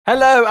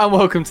Hello and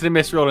welcome to the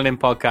Miss Rolling In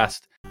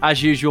podcast.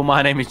 As usual,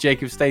 my name is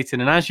Jacob Staten,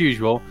 and as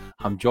usual,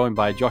 I'm joined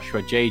by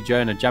Joshua J.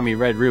 Jonah, Jamie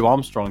Red, Rue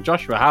Armstrong.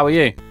 Joshua, how are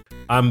you?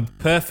 I'm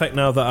perfect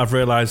now that I've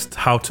realised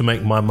how to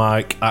make my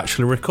mic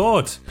actually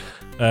record.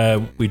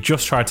 We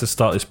just tried to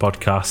start this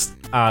podcast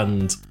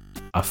and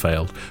I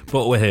failed,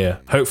 but we're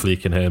here. Hopefully you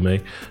can hear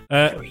me.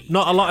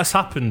 Not a lot has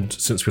happened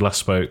since we last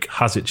spoke,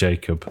 has it,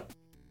 Jacob?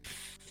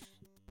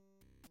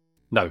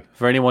 No,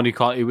 for anyone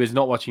who is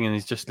not watching and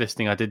is just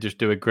listening, I did just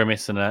do a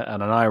grimace and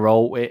an eye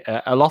roll.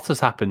 A lot has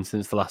happened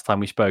since the last time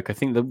we spoke. I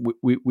think that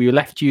we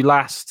left you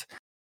last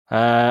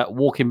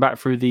walking back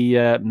through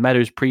the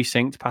Meadows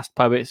precinct, past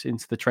Poets,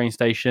 into the train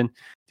station,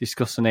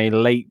 discussing a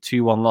late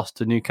 2-1 loss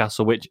to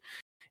Newcastle, which,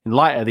 in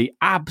light of the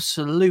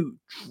absolute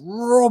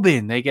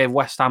drubbing they gave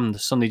West Ham the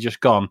Sunday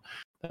just gone,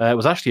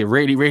 was actually a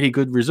really, really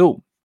good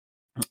result.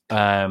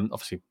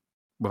 Obviously,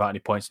 without any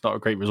points, not a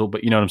great result,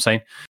 but you know what I'm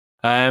saying.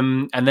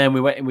 And then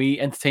we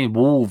entertained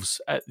Wolves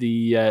at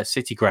the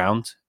City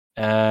Ground.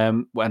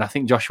 And I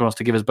think Joshua wants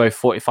to give us both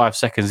 45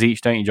 seconds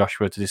each, don't you,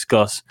 Joshua, to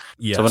discuss?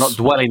 Yes. So we're not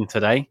dwelling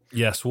today.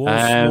 Yes,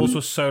 Wolves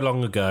was so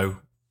long ago.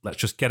 Let's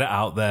just get it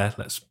out there.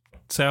 Let's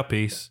say our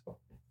piece.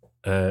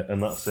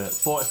 And that's it.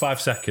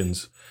 45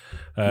 seconds.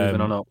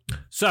 Moving on up.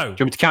 So, do you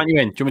want me to count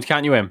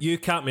you in? You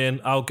count me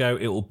in. I'll go.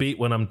 It will beat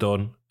when I'm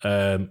done.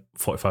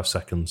 45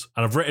 seconds.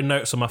 And I've written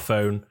notes on my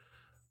phone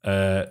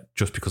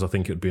just because I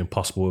think it would be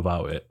impossible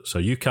without it. So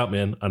you count me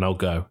in and I'll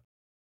go.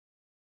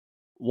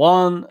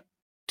 1,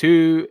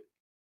 2,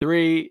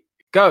 3,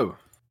 go.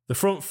 The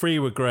front three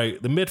were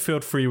great. The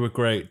midfield three were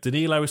great.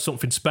 Danilo is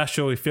something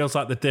special. He feels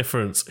like the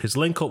difference. His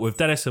link up with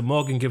Dennis and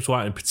Morgan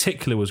Gibbs-White in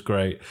particular was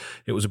great.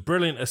 It was a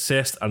brilliant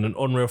assist and an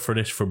unreal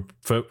finish from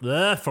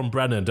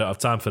Brennan. Don't have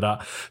time for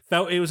that.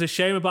 Felt it was a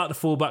shame about the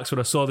fullbacks when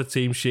I saw the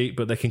team sheet,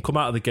 but they can come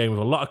out of the game with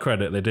a lot of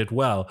credit. They did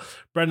well.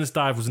 Brennan's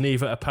dive was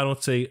neither a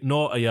penalty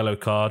nor a yellow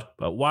card,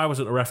 but why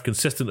wasn't the ref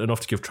consistent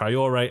enough to give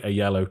Traore a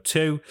yellow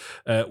too?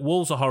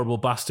 Wolves are horrible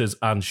bastards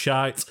and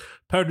shite.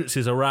 Podence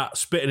is a rat,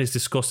 spitting is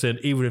disgusting,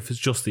 even if it's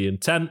just the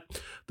intent.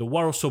 The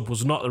Worrell sub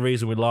was not the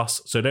reason we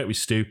lost, so don't be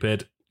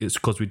stupid. It's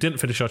because we didn't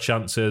finish our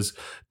chances.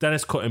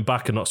 Dennis cutting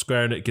back and not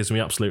squaring it gives me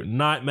absolute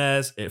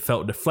nightmares. It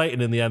felt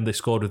deflating in the end. They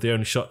scored with the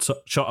only shot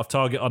off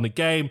target on the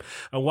game.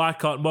 And why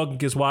can't Morgan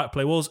Gibbs-White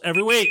play Wolves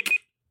every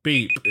week?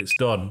 Beep, it's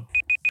done.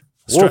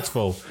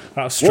 Stressful.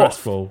 That's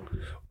stressful.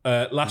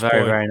 Last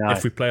point, very nice.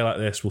 If we play like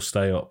this, we'll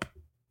stay up.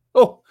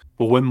 Oh,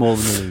 we'll win more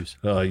than we lose.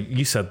 Oh,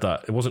 you said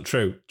that. It wasn't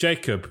true.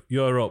 Jacob,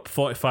 you're up.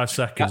 45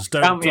 seconds.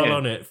 Don't dwell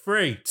on it.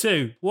 3,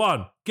 2,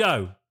 1,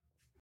 go.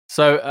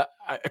 So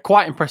a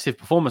quite impressive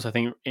performance, I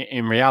think,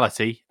 in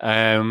reality,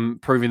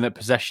 proving that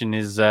possession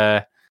is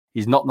not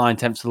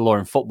 9/10 of the law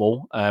in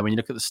football. When you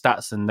look at the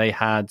stats, and they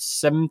had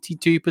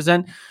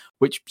 72%,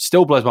 which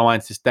still blows my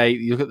mind to this day.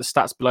 You look at the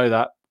stats below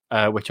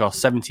that, which are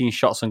 17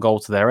 shots on goal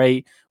to their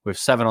 8, with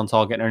 7 on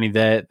target, and only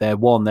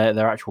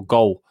their actual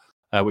goal,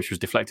 which was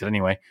deflected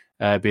anyway,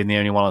 being the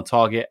only one on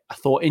target. I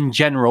thought in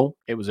general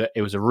it was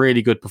a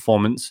really good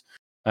performance.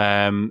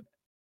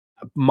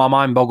 My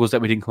mind boggles that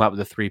we didn't come out with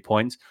the 3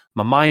 points.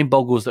 My mind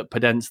boggles that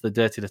Podence, the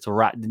dirty little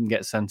rat, didn't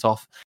get sent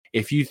off.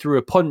 If you threw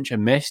a punch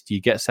and missed,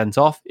 you get sent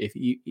off.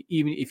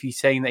 Even if he's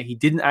saying that he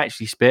didn't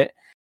actually spit,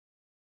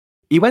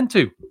 he went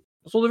to.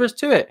 That's all there is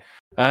to it.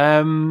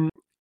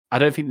 I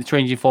don't think the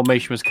changing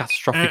formation was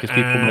catastrophic as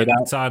people made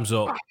out. Time's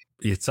up.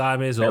 Your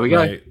time is up. There we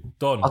go. Mate.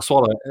 Done. I'll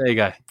swallow it. There you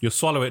go. You'll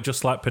swallow it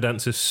just like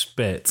Podence's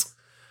spit.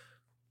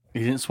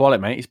 He didn't swallow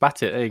it, mate. He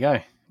spat it. There you go.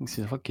 This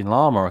is a fucking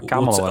llama or a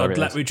camel or whatever it is.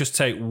 Let me just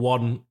take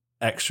one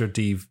extra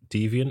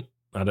deviant.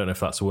 I don't know if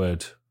that's a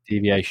word.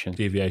 Deviation.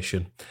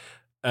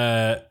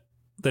 They're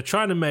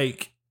trying to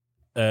make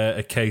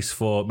a case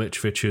for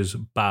Mitrovic's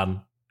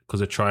ban because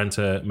they're trying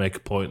to make a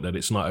point that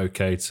it's not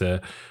okay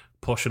to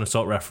push and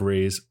assault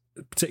referees,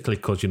 particularly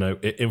because,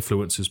 it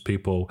influences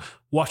people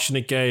watching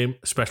a game,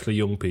 especially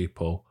young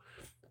people.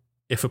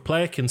 If a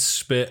player can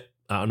spit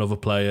at another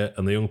player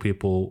and the young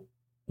people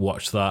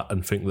watch that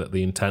and think that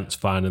the intent's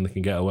fine and they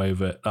can get away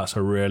with it, that's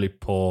a really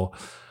poor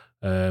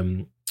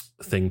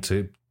thing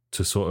to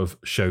sort of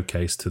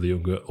showcase to the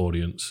younger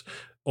audience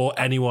or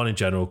anyone in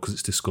general, because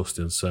it's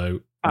disgusting. So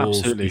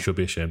absolutely, you should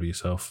be ashamed of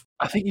yourself.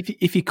 I think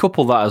if you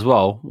couple that as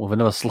well with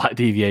another slight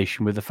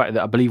deviation with the fact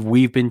that I believe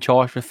we've been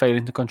charged with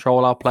failing to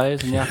control our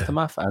players in the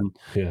aftermath and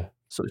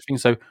sort of thing.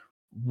 So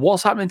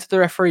what's happening to the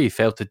referee? He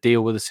failed to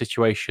deal with the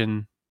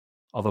situation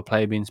of a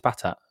player being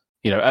spat at.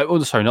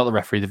 Sorry, not the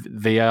referee, the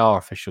VAR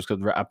officials.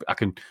 I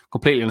can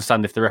completely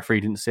understand if the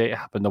referee didn't see it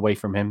happen away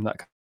from him,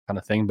 that kind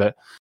of thing. But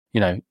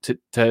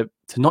to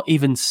not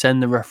even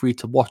send the referee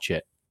to watch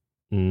it.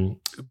 Brennan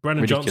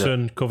ridiculous.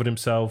 Johnson covered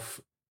himself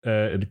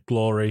in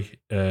glory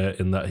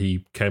in that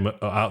he came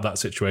out of that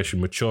situation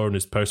mature in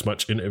his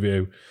post-match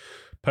interview.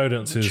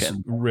 Podence has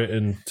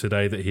written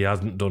today that he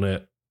hasn't done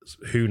it.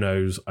 Who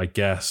knows? I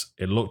guess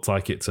it looked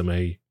like it to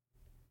me.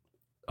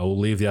 I will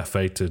leave the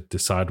FA to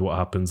decide what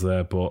happens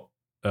there, but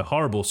a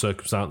horrible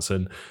circumstance.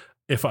 And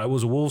if I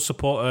was a Wolves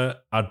supporter,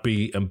 I'd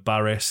be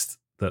embarrassed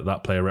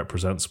that player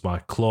represents my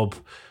club.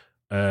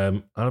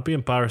 And I'd be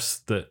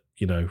embarrassed that,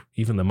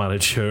 even the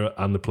manager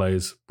and the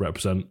players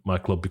represent my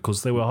club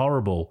because they were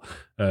horrible.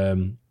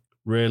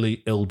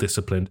 Really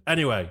ill-disciplined.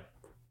 Anyway,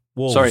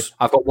 Wolves. Sorry,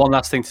 I've got one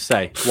last thing to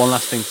say. One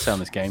last thing to say on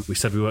this game. We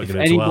said we weren't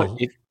going to dwell.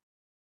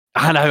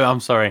 I know, I'm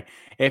sorry.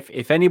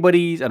 If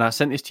anybody's, and I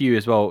sent this to you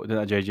as well, didn't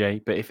I,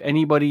 JJ? But if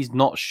anybody's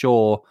not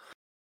sure,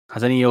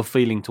 has any ill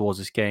feeling towards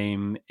this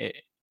game,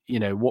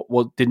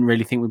 what didn't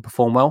really think we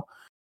performed well,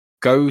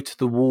 go to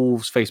the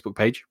Wolves Facebook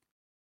page.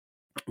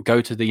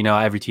 Go to the,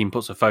 every team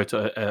puts a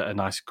photo, a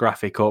nice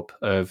graphic up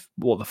of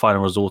what the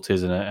final result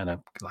is, and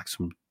like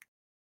some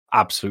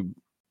absolute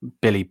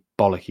Billy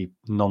bollocky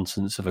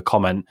nonsense of a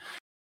comment,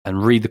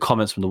 and read the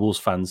comments from the Wolves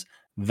fans.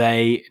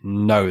 They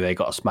know they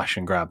got a smash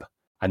and grab,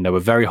 and they were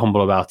very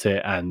humble about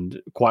it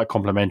and quite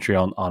complimentary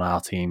on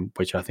our team,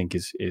 which I think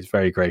is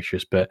very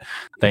gracious. But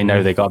they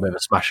know they got a bit of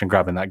a smash and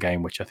grab in that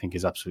game, which I think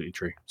is absolutely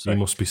true. So you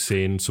must be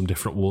seeing some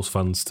different Wolves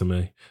fans to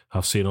me.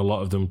 I've seen a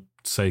lot of them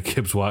say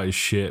Gibbs White is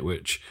shit,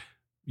 which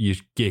you're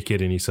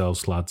kidding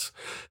yourselves, lads.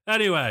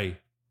 Anyway,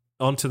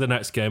 on to the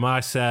next game.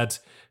 I said,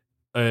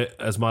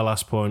 as my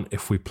last point,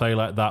 if we play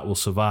like that, we'll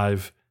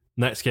survive.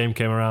 Next game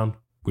came around.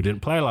 We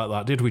didn't play like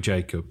that, did we,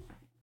 Jacob?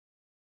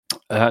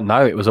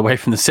 No, it was away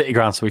from the City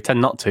ground, so we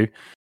tend not to,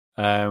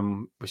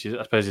 which is,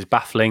 I suppose, is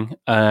baffling.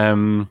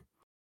 An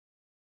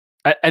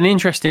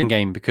interesting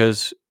game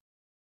because,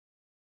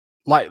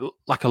 like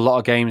a lot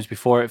of games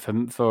before it,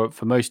 for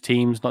most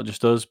teams, not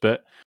just us,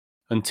 but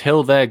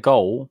until their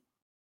goal,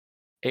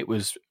 it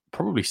was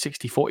probably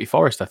 60-40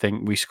 Forest. I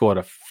think we scored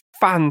a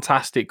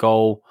fantastic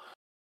goal,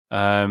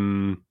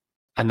 and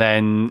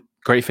then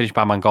great finish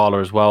by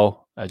Mangala as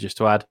well. Just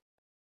to add,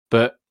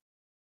 but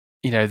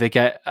they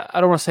get, I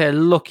don't want to say a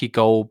lucky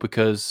goal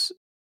because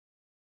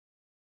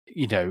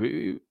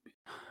Keylor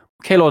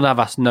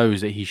Navas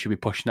knows that he should be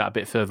pushing that a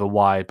bit further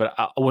wide, but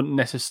I wouldn't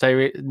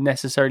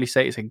necessarily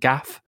say it's a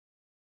gaff.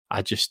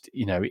 I just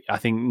I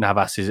think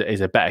Navas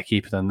is a better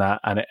keeper than that,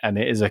 and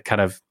it is a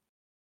kind of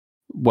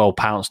well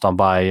pounced on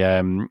by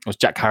it was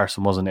Jack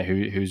Harrison, wasn't it?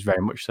 Who's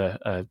very much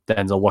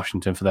Denzel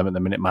Washington for them at the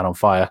minute, man on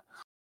fire.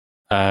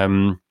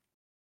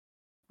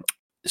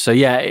 So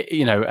yeah,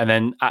 and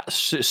then as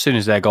soon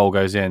as their goal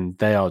goes in,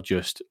 they are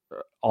just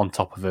on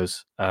top of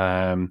us.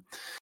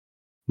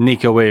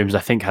 Nico Williams,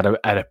 I think, had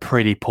a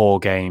pretty poor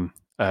game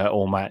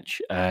all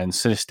match, and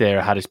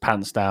Sinistera had his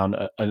pants down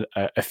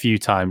a few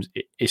times,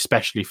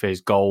 especially for his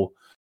goal.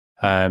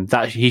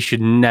 That he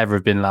should never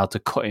have been allowed to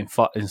cut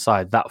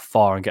inside that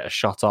far and get a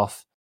shot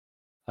off.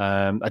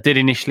 I did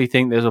initially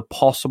think there's a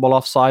possible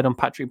offside on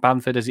Patrick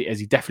Bamford as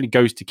he definitely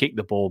goes to kick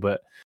the ball,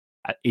 but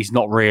he's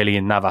not really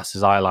in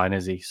Navas's eye line,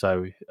 is he?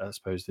 So I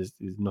suppose there's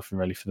nothing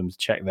really for them to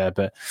check there.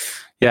 But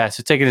yeah,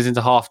 so taking us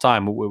into half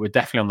time, we're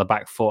definitely on the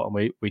back foot,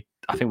 and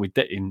I think we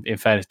did, in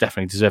fairness,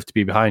 definitely deserve to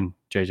be behind.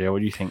 JJ, what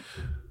do you think?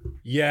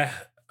 Yeah,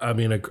 I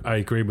mean, I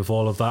agree with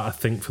all of that. I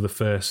think for the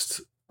first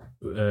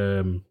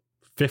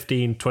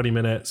 15, 20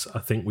 minutes, I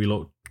think we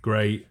looked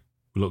great.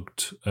 We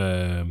looked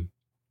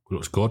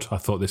good. I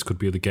thought this could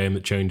be the game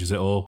that changes it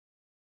all.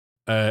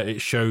 It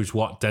shows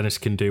what Dennis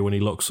can do when he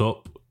looks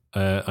up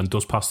and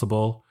does pass the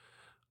ball.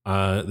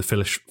 The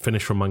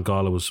finish from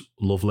Mangala was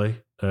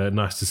lovely.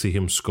 Nice to see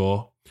him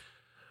score.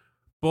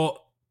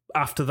 But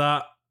after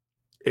that,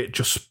 it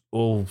just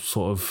all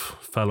sort of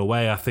fell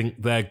away. I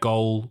think their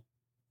goal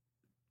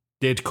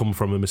did come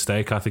from a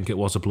mistake. I think it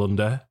was a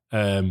blunder.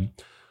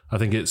 I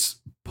think it's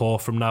poor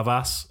from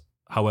Navas.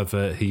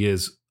 However, he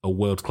is a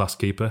world-class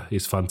keeper.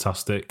 He's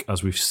fantastic,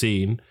 as we've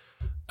seen.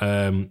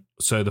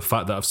 So the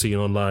fact that I've seen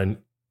online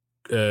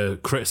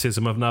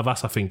criticism of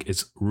Navas, I think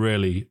is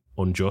really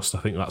unjust. I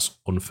think that's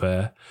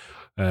unfair.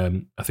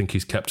 I think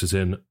he's kept us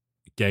in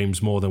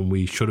games more than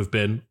we should have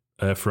been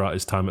throughout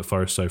his time at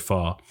Forest so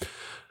far.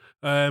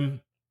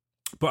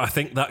 But I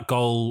think that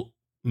goal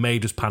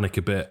made us panic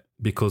a bit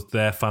because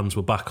their fans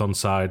were back on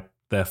side.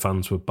 Their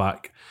fans were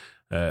back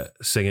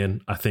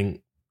singing. I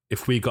think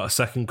if we got a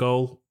second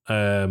goal,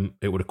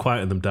 it would have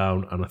quieted them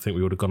down, and I think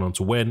we would have gone on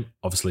to win.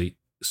 Obviously,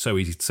 so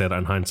easy to say that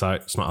in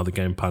hindsight. It's not how the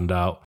game panned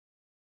out.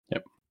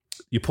 Yep.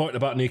 Your point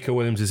about Nico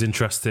Williams is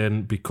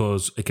interesting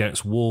because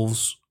against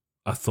Wolves,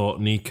 I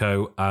thought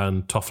Nico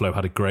and Toffolo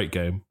had a great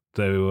game.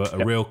 They were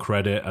a real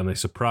credit, and they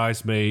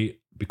surprised me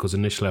because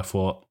initially I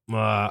thought,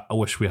 I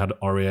wish we had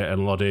Aurier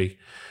and Lodi.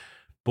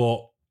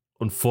 But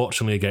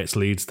unfortunately against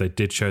Leeds, they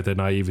did show their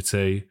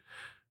naivety,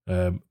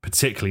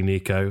 particularly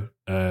Nico.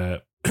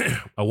 I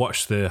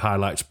watched the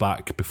highlights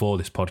back before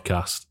this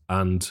podcast,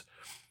 and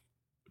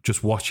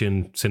just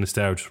watching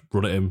Sinistera just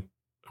run at him,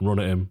 and run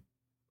at him,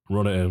 and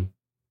run at him,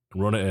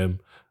 and run at him,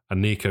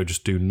 and Nico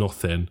just do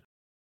nothing.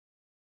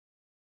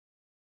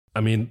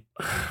 I mean,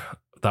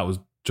 that was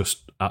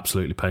just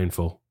absolutely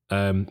painful.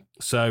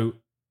 So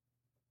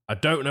I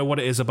don't know what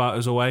it is about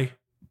us away,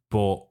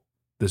 but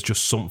there's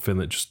just something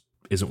that just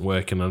isn't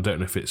working. I don't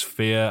know if it's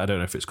fear. I don't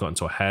know if it's got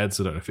into our heads.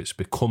 I don't know if it's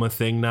become a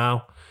thing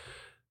now.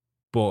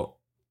 But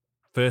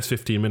first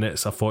 15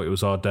 minutes, I thought it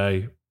was our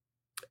day.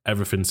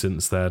 Everything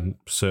since then,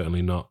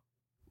 certainly not.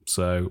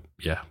 So,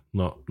 yeah,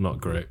 not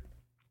great.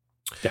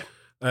 Yeah,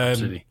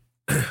 absolutely.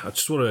 I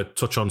just want to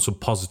touch on some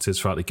positives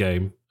throughout the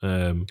game.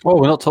 Well,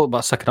 we're not talking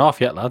about second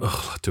half yet, lad.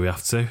 Do we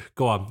have to?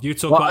 Go on. You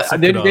talk about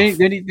second half.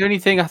 The only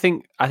thing I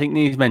think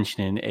needs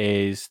mentioning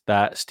is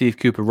that Steve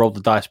Cooper rolled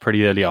the dice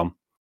pretty early on,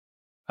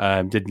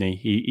 didn't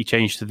he? He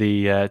changed to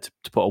the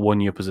to put a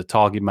 1 up as a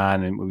target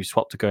man, and we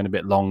swapped to going a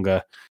bit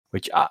longer,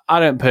 which I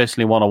don't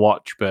personally want to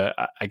watch, but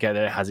I get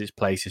that it has its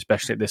place,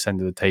 especially at this end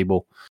of the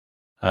table.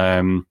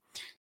 I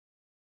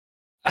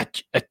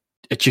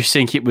just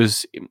think it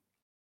was.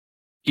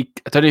 I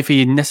don't know if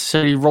he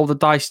necessarily rolled the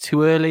dice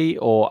too early,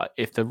 or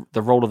if the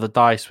roll of the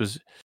dice was.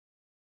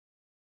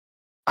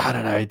 I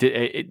don't know.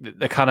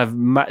 The kind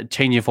of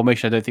change in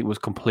formation, I don't think was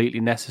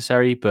completely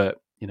necessary,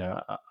 but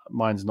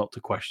mine's not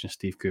to question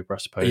Steve Cooper. I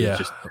suppose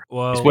it's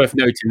worth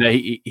noting that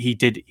he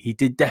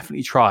did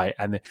definitely try,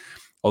 and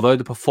although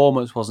the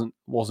performance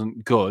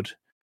wasn't good,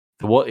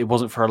 it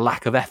wasn't for a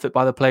lack of effort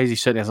by the players. He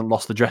certainly hasn't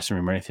lost the dressing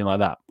room or anything like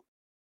that.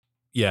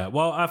 Yeah,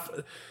 well,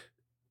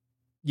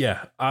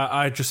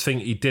 I just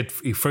think he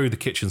threw the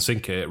kitchen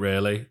sink at it,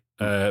 really.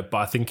 But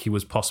I think he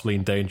was possibly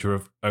in danger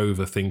of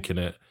overthinking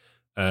it,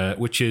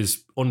 which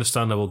is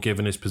understandable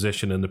given his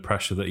position and the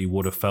pressure that he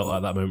would have felt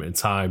at that moment in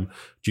time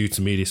due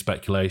to media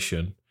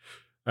speculation.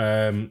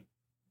 The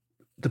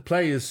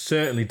players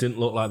certainly didn't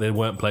look like they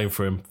weren't playing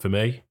for him, for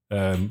me.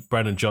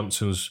 Brennan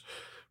Johnson's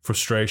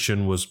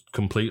frustration was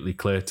completely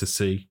clear to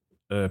see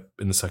in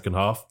the second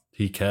half.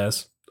 He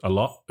cares a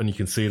lot, and you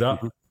can see that.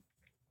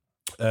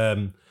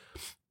 Mm-hmm.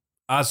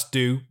 As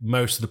do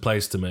most of the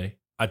players to me.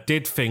 I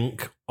did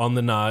think on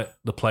the night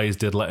the players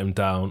did let him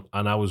down,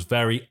 and I was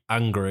very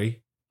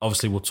angry.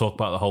 Obviously, we'll talk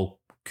about the whole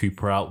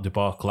Cooper out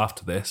debacle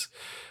after this,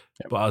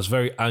 but I was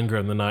very angry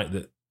on the night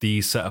that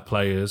these set of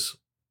players,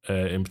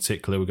 in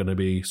particular, were going to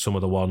be some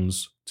of the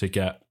ones to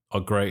get our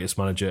greatest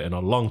manager in a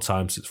long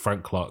time since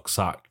Frank Clark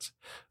sacked.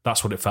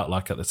 That's what it felt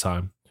like at the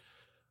time.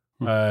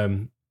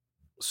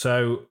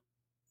 So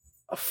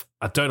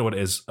I don't know what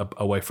it is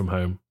away from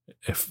home.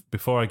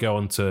 Before I go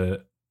on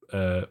to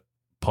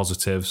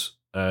positives,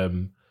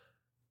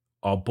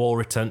 our ball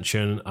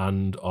retention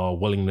and our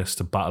willingness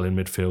to battle in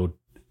midfield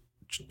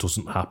just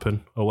doesn't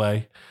happen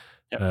away.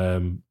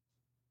 Yep.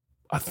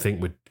 I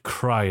think we're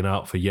crying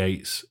out for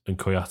Yates and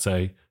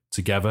Kouyate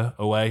together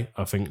away.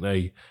 I think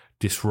they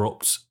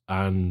disrupt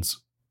and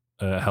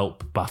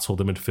help battle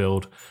the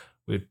midfield.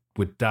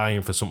 We're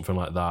dying for something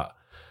like that.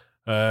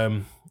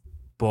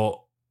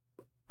 But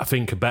I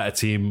think a better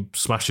team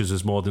smashes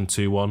us more than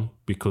 2-1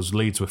 because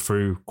Leeds were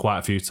through quite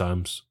a few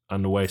times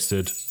and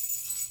wasted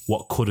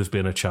what could have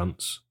been a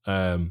chance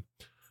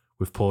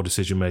with poor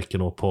decision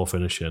making or poor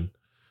finishing.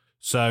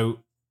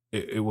 So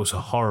it was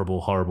a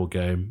horrible, horrible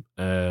game.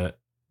 I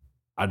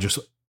just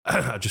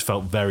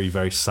felt very,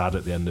 very sad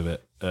at the end of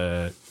it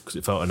because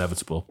it felt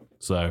inevitable.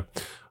 So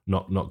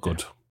not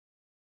good.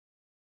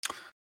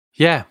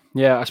 Yeah.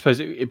 I suppose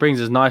it brings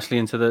us nicely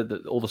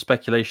into all the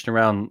speculation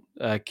around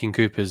King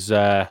Cooper's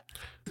future.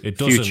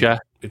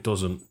 It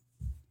doesn't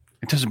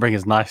bring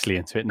us nicely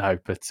into it, no.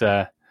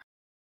 But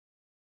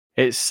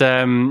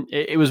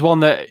it was one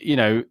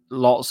that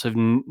lots of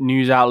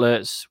news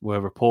outlets were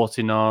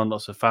reporting on,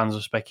 lots of fans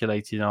were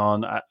speculating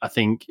on. I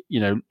think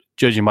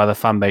judging by the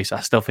fan base, I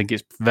still think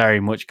it's very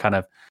much kind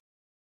of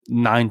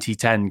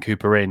 90-10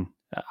 Cooper in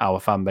our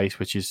fan base,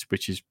 which is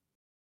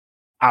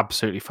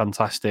absolutely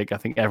fantastic. I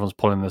think everyone's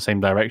pulling in the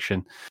same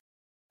direction.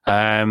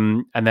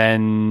 And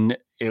then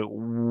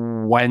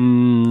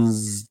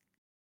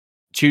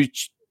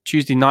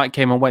Tuesday night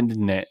came and went,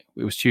 didn't it?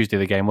 It was Tuesday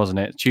the game, wasn't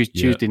it?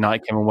 Tuesday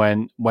night came and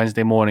went.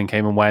 Wednesday morning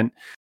came and went.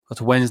 Got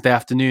to Wednesday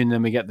afternoon,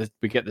 then we get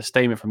the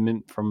statement from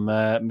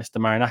Mr.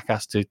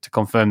 Marinakas to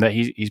confirm that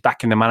he's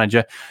backing the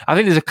manager. I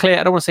think there's a clear.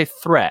 I don't want to say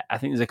threat. I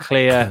think there's a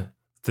clear.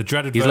 The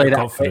dreaded vote of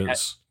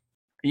confidence.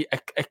 There's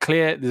a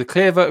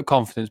clear vote of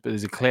confidence, but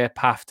there's a clear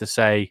path to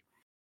say,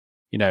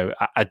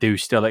 I do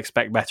still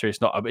expect better.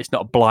 It's not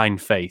a blind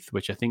faith,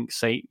 which I think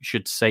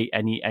should say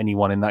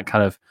anyone in that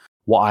kind of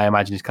what I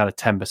imagine is kind of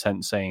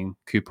 10% saying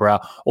Cooper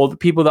out, or the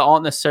people that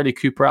aren't necessarily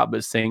Cooper out,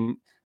 but think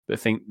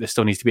there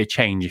still needs to be a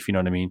change, if you know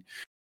what I mean.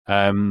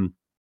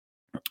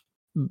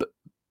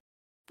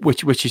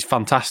 Which is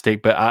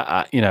fantastic. But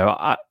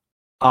I,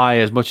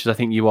 as much as I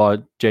think you are,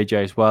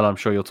 JJ, as well, I'm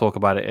sure you'll talk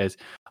about it, is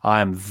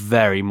I am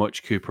very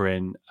much Cooper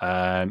in.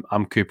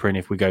 I'm Cooper in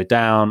if we go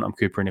down. I'm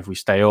Cooper in if we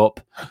stay up.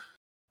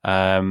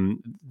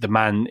 The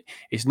man,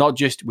 it's not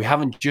just, we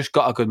haven't just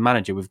got a good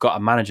manager. We've got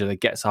a manager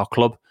that gets our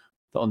club,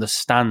 that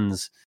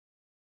understands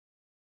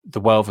the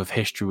wealth of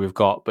history we've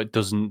got, but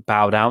doesn't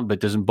bow down, but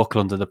doesn't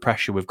buckle under the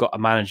pressure. We've got a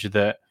manager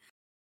that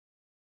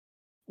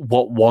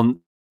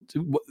wants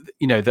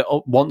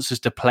us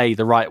to play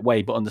the right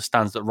way, but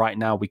understands that right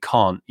now we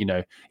can't.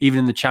 Even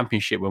in the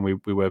Championship when we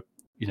were,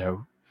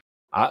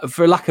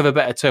 for lack of a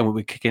better term, we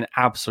were kicking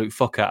absolute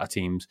fuck out of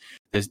teams.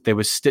 There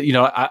was still,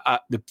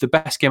 the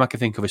best game I can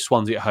think of is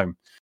Swansea at home.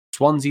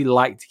 Swansea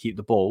liked to keep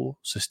the ball,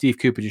 so Steve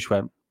Cooper just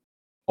went,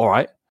 all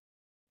right.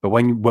 But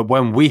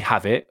when we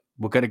have it,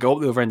 we're going to go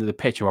up the other end of the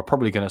pitch and we're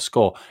probably going to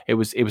score. It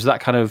was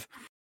that kind of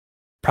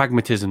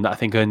pragmatism that I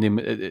think earned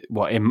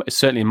him,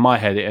 certainly in my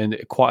head, it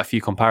earned quite a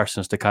few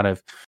comparisons to kind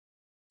of,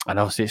 and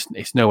obviously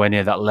it's nowhere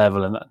near that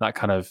level and that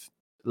kind of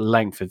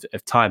length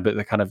of time, but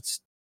the kind of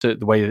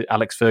the way that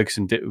Alex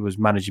Ferguson was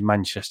managing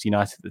Manchester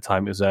United at the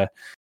time, it was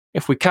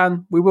if we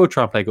can, we will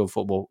try and play good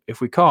football.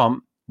 If we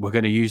can't, we're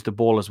going to use the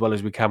ball as well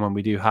as we can when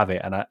we do have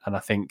it. And I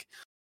think,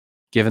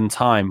 given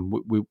time,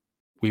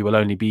 we will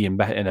only be in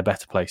a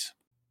better place.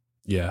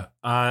 Yeah,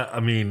 I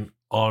mean,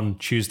 on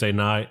Tuesday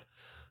night,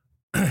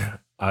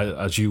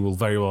 as you will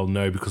very well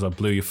know because I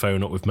blew your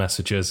phone up with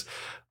messages,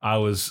 I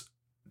was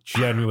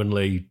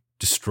genuinely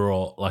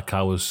distraught. Like,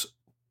 I was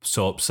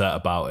so upset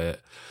about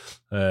it.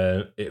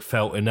 It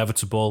felt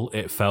inevitable.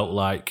 It felt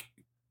like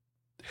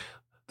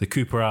the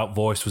Cooper out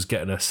voice was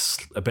getting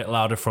a bit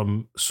louder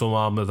from some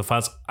arm of the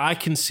fans. I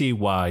can see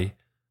why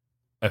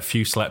a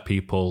few select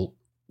people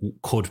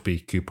could be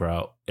Cooper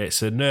out.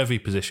 It's a nervy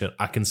position.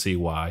 I can see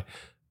why,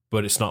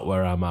 but it's not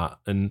where I'm at.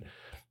 And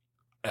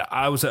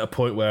I was at a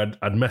point where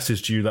I'd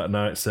messaged you that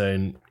night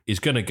saying, he's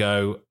going to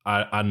go.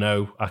 I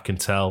know, I can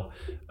tell.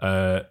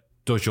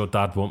 Does your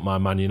dad want my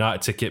Man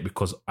United ticket?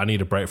 Because I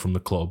need a break from the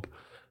club.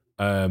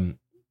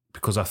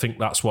 Because I think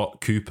that's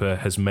what Cooper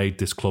has made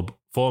this club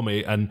for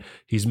me. And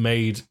he's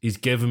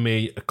given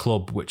me a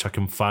club which I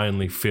can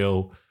finally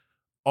feel.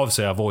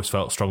 Obviously, I've always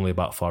felt strongly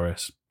about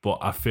Forest, but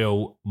I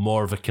feel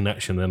more of a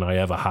connection than I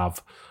ever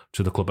have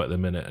to the club at the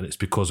minute. And it's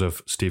because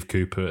of Steve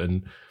Cooper.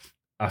 And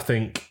I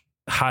think,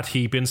 had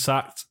he been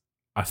sacked,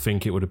 I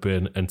think it would have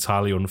been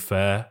entirely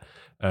unfair,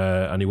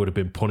 and he would have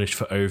been punished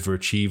for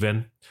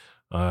overachieving.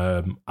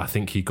 I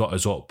think he got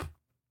us up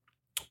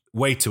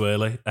way too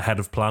early, ahead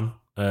of plan.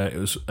 It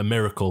was a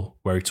miracle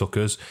where he took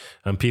us,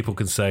 and people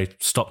can say,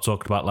 stop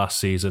talking about last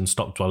season,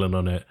 stop dwelling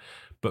on it,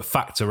 but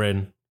factor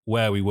in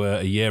where we were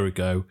a year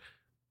ago.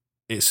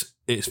 It's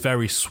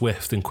very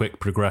swift and quick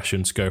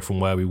progression to go from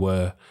where we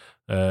were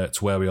to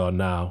where we are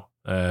now.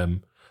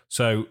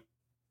 So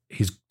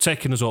he's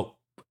taken us up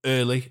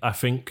early, I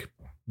think,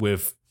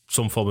 with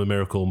some form of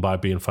miracle and by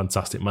being a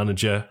fantastic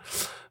manager.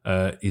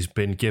 He's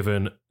been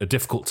given a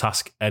difficult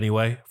task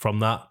anyway from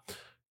that.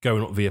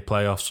 Going up via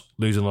playoffs,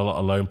 losing a lot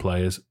of loan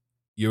players,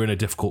 you're in a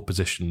difficult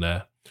position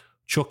there.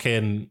 Chuck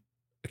in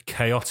a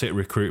chaotic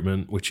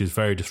recruitment, which is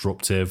very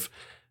disruptive.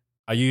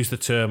 I used the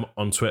term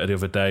on Twitter the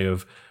other day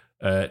of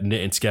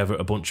knitting together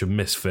a bunch of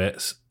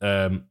misfits,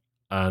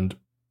 and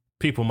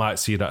people might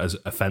see that as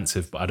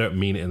offensive, but I don't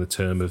mean it in the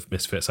term of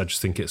misfits. I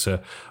just think it's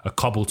a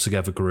cobbled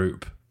together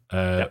group.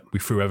 Yep. We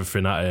threw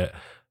everything at it.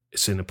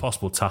 It's an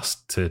impossible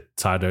task to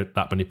tie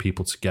that many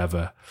people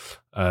together.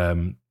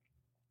 And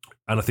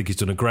I think he's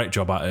done a great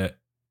job at it.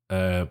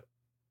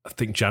 I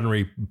think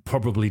January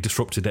probably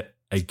disrupted it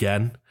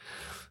again.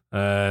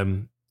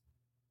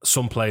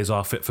 Some players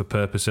are fit for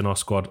purpose in our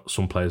squad.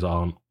 Some players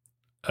aren't.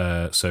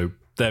 So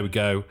there we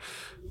go.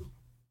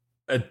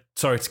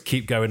 Sorry to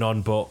keep going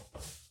on, but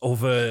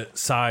other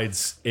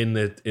sides in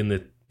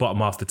the bottom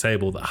half of the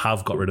table that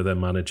have got rid of their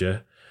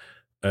manager,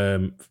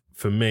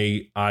 for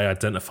me, I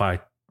identify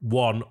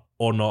one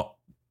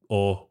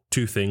or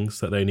two things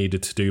that they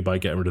needed to do by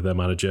getting rid of their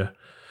manager,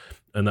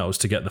 and that was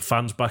to get the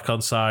fans back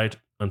on side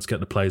and to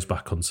get the players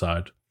back on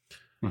side.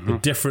 Mm-hmm. The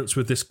difference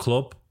with this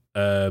club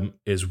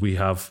is we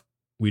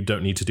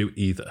don't need to do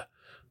either.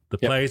 The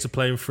players are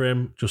playing for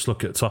him. Just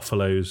look at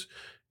Toffolo's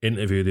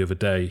interview the other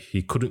day.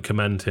 He couldn't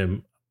commend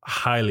him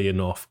highly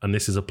enough, and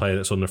this is a player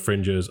that's on the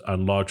fringes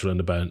and largely on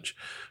the bench,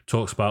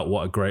 talks about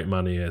what a great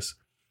man he is.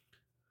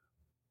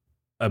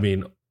 I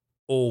mean,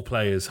 all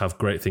players have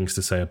great things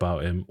to say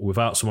about him.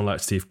 Without someone like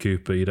Steve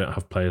Cooper, you don't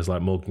have players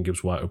like Morgan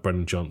Gibbs-White or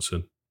Brendan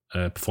Johnson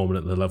performing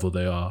at the level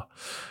they are.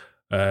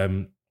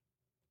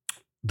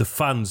 The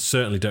fans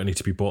certainly don't need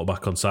to be brought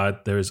back on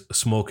side. There is a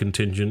small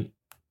contingent,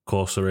 of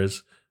course there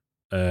is,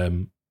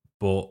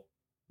 but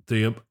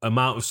the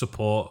amount of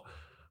support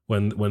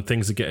when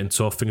things are getting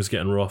tough, things are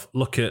getting rough.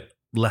 Look at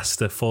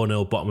Leicester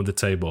 4-0 bottom of the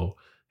table.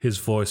 His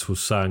voice was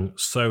sang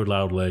so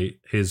loudly.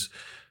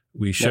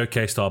 We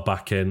showcased our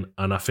backing,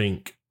 and I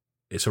think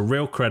it's a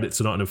real credit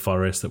to Nottingham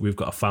Forest that we've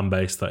got a fan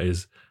base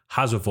that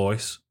has a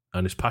voice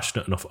and is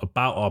passionate enough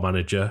about our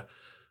manager.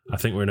 I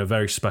think we're in a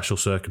very special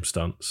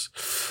circumstance.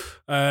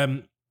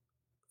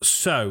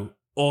 So,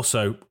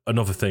 also,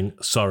 another thing,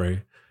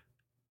 sorry.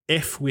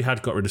 If we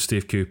had got rid of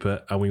Steve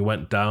Cooper and we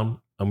went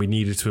down and we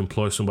needed to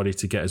employ somebody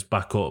to get us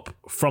back up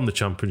from the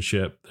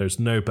Championship, there's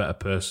no better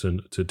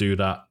person to do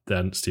that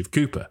than Steve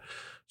Cooper.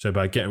 So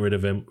by getting rid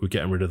of him, we're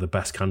getting rid of the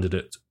best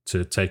candidate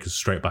to take us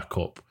straight back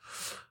up.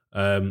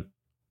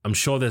 I'm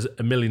sure there's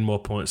a million more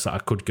points that I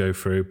could go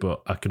through,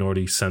 but I can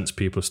already sense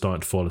people are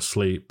starting to fall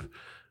asleep.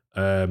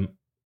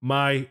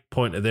 My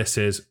point of this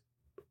is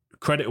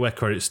credit where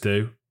credit's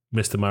due.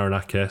 Mr.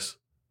 Marinakis,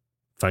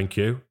 thank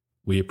you.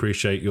 We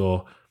appreciate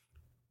your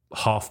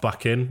half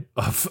backing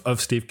of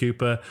Steve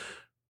Cooper.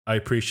 I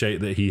appreciate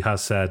that he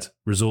has said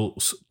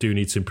results do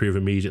need to improve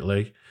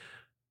immediately.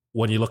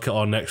 When you look at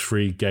our next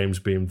three games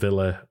being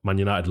Villa, Man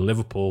United and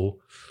Liverpool,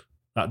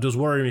 that does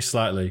worry me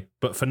slightly.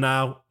 But for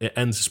now, it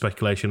ends the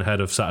speculation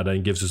ahead of Saturday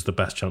and gives us the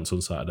best chance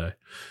on Saturday.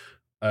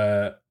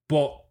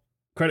 But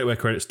credit where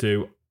credit's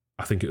due.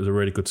 I think it was a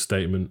really good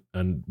statement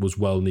and was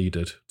well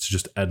needed to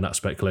just end that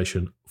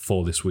speculation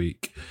for this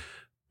week.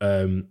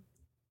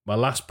 My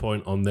last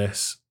point on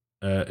this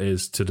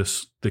is to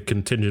the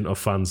contingent of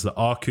fans that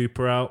are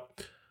Cooper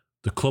out.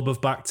 The club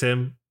have backed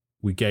him.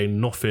 We gain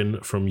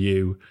nothing from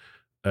you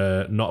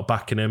not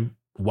backing him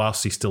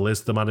whilst he still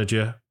is the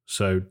manager.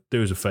 So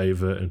do us a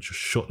favour and just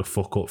shut the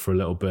fuck up for a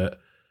little bit.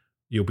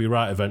 You'll be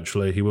right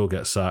eventually. He will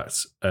get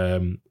sacked.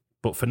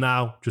 But for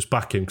now, just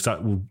back him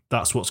because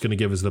that's what's going to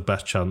give us the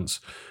best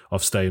chance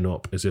of staying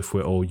up is if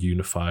we're all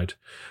unified.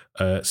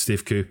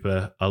 Steve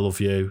Cooper, I love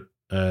you.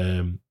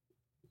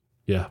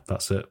 Yeah,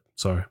 that's it.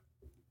 Sorry.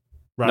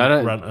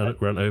 Rant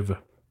over.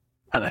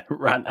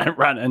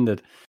 Rant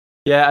ended.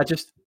 Yeah,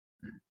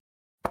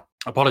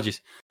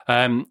 apologies.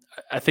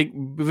 I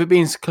think with it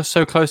being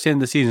so close to the end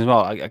of the season as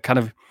well, I kind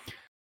of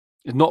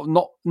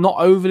not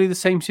overly the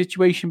same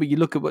situation, but you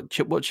look at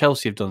what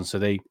Chelsea have done. So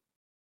they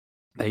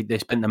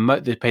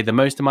spent they paid the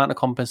most amount of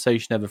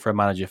compensation ever for a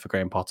manager for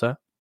Graham Potter.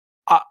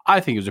 I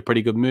think it was a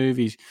pretty good move.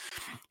 He's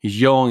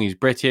young, he's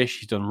British,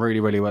 he's done really,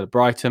 really well at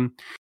Brighton.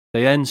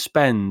 They then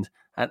spend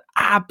an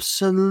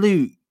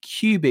absolute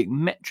cubic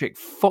metric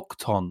fuck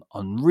ton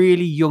on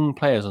really young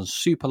players on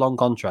super long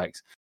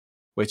contracts.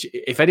 Which,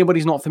 if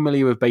anybody's not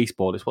familiar with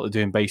baseball, it's what they do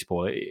in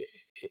baseball.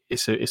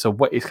 It's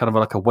kind of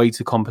like a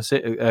weighted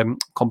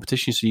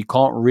competition, so you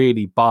can't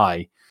really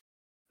buy,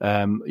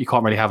 you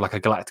can't really have like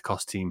a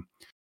Galacticos team.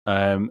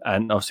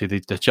 And obviously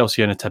the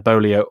Chelsea owner Ted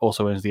Bolio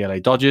also owns the LA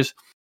Dodgers.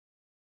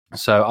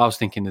 So I was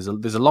thinking there's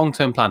a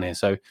long-term plan here.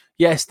 So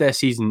yes, their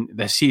season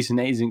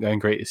isn't going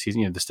great this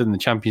season. They're still in the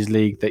Champions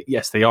League.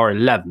 Yes, they are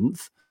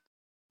 11th,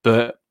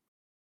 but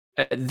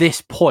at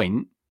this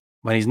point,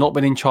 when he's not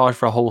been in charge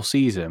for a whole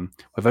season,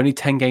 with only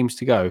 10 games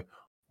to go,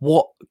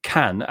 what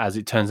can, as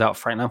it turns out,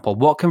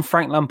 what can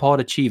Frank Lampard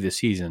achieve this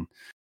season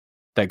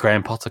that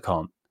Graham Potter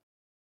can't?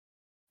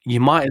 You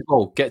might as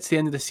well get to the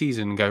end of the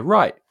season and go,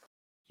 right,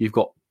 you've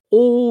got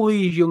all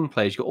these young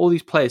players, you've got all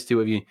these players to do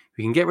with you.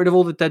 We can get rid of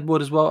all the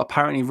deadwood as well.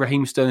 Apparently,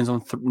 Raheem Sterling's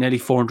on nearly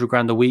 400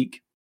 grand a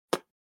week,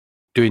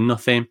 doing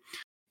nothing.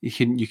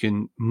 You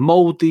can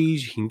mould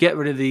these, you can get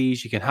rid of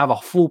these, you can have a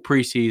full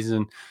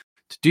preseason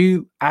to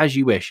do as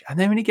you wish. And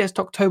then when it gets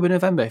to October,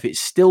 November, if it's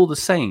still the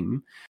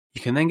same,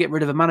 you can then get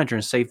rid of a manager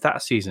and save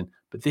that season.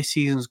 But this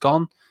season's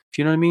gone.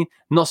 Do you know what I mean?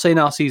 I'm not saying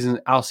our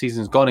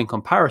season's gone in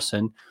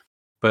comparison,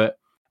 but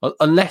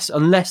unless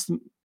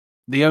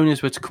the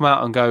owners were to come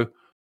out and go,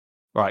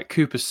 right,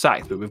 Cooper's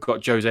sacked, but we've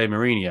got Jose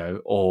Mourinho,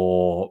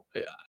 or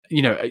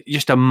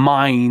just a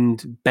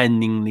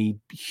mind-bendingly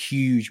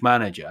huge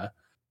manager,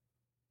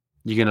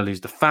 you're going to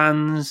lose the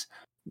fans.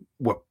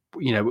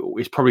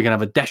 It's probably going to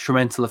have a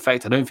detrimental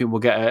effect. I don't think we'll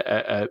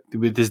get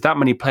there's that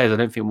many players. I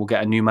don't think we'll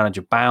get a new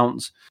manager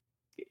bounce.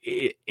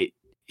 It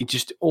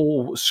just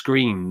all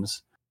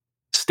screams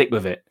stick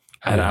with it,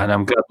 and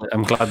I'm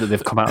glad that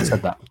they've come out and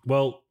said that.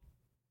 Well,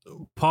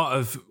 part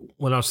of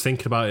when I was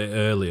thinking about it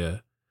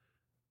earlier,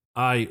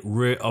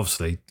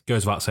 obviously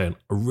goes without saying,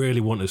 I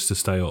really want us to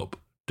stay up,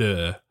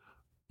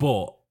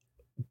 but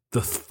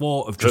the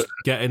thought of just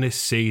getting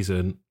this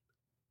season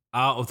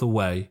out of the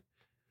way,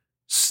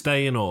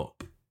 staying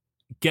up,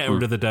 getting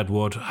rid of the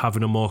deadwood,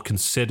 having a more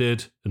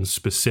considered and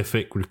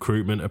specific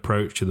recruitment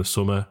approach in the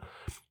summer,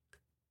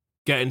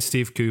 getting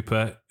Steve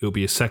Cooper, it'll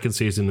be his second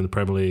season in the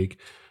Premier League,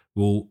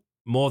 will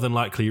more than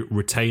likely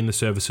retain the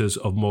services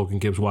of Morgan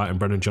Gibbs-White and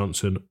Brennan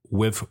Johnson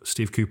with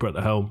Steve Cooper at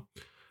the helm.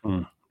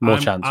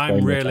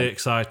 I'm really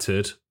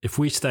excited. If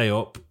we stay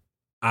up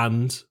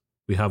and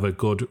we have a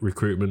good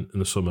recruitment in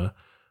the summer,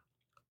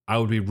 I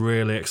would be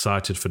really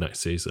excited for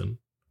next season.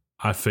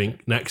 I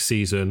think next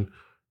season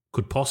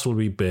could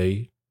possibly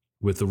be,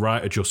 with the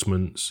right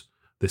adjustments,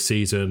 the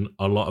season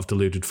a lot of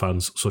deluded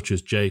fans, such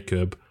as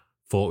Jacob,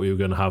 thought we were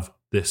going to have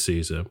this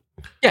season.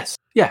 Yes.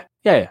 Yeah,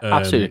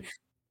 absolutely.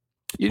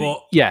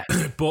 But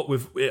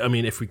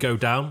if we go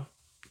down,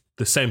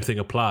 the same thing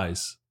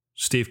applies.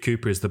 Steve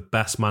Cooper is the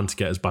best man to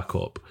get us back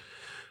up.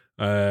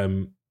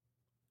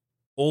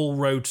 All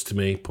roads to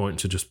me point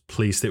to just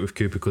please stick with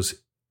Cooper because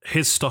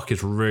his stock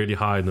is really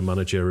high in the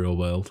managerial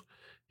world.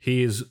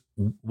 He is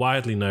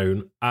widely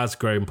known, as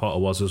Graham Potter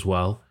was as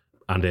well,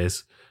 and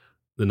is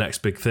the next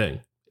big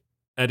thing.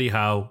 Eddie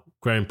Howe,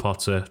 Graham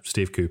Potter,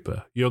 Steve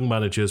Cooper. Young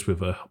managers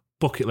with a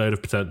bucket load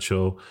of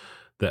potential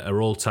that are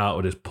all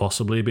touted as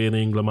possibly being an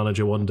England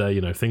manager one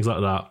day, things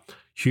like that.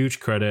 Huge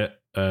credit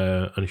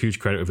and huge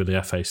credit within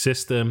the FA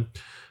system.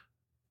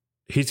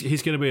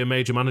 He's going to be a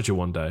major manager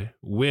one day.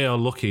 We are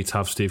lucky to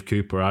have Steve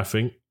Cooper, I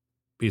think.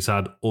 He's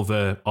had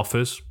other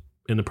offers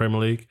in the Premier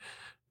League.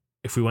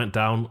 If we went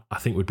down, I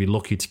think we'd be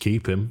lucky to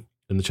keep him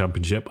in the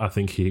Championship. I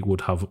think he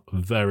would have a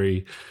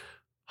very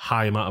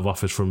high amount of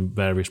offers from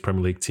various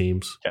Premier League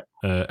teams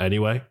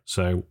anyway.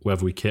 So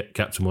whether we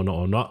kept him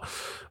or not,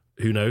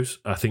 who knows?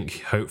 I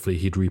think hopefully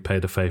he'd repay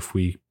the faith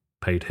we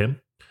paid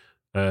him.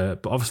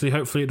 But obviously,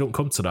 hopefully it don't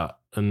come to that.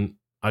 And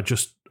I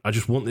just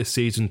want this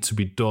season to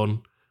be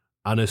done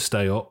and us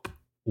stay up.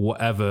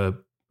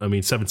 Whatever,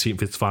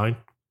 17th is fine.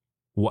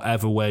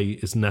 Whatever way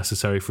is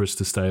necessary for us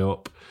to stay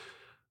up.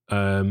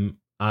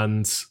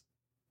 and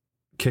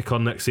kick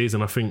on next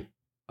season. I think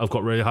I've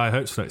got really high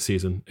hopes for next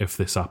season if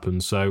this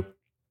happens. So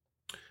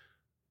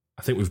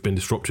I think we've been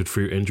disrupted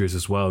through injuries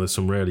as well. There's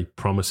some really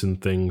promising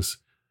things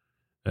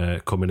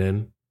coming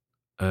in.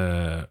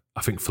 I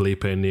think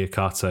Felipe and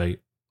Niakate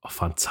are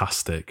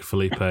fantastic.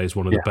 Felipe is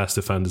one of the best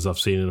defenders I've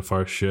seen in a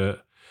Forest shirt.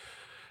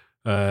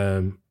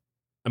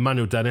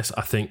 Emmanuel Dennis,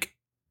 I think,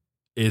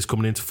 is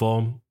coming into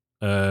form.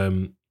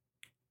 Taiwo's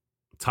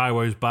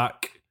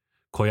back.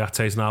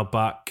 Koyate's now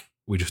back.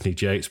 We just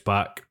need Yates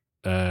back.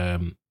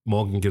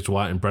 Morgan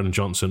Gibbs-White and Brennan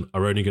Johnson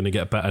are only going to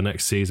get better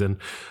next season.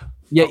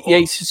 Yeah,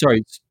 Yates is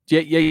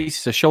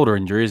a shoulder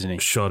injury, isn't he?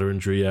 Shoulder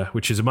injury, yeah,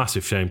 which is a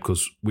massive shame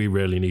because we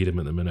really need him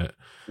at the minute.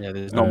 Yeah,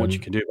 there's not much you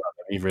can do about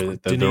them either.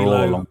 They're all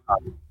a long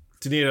time.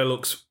 Danilo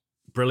looks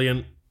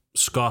brilliant.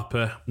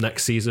 Scarpa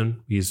next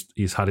season,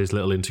 he's had his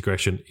little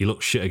integration. He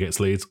looks shit against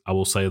Leeds. I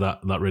will say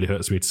that. That really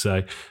hurts me to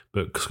say.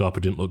 But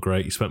Scarpa didn't look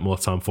great. He spent more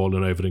time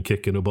falling over than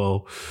kicking a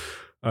ball.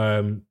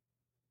 Yeah,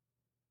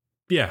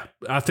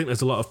 I think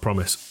there's a lot of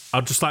promise.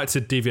 I'd just like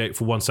to deviate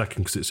for 1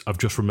 second because I've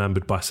just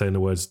remembered by saying the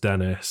words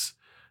Dennis.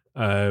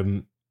 I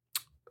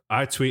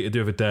tweeted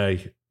the other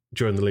day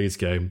during the Leeds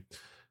game,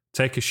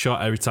 take a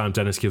shot every time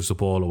Dennis gives the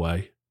ball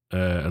away.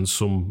 And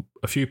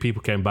a few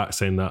people came back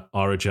saying that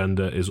our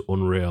agenda is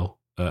unreal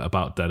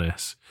about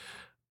Dennis.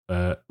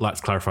 Like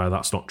to clarify,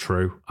 that's not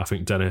true. I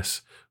think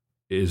Dennis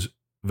is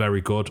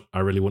very good. I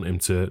really want him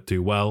to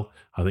do well.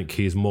 I think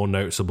he's more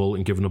noticeable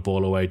in giving the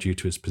ball away due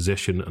to his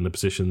position and the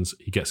positions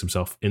he gets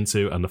himself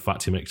into and the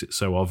fact he makes it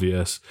so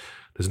obvious.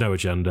 There's no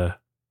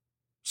agenda.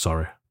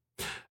 Sorry.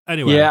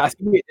 Anyway. Yeah, I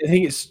think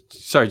it's...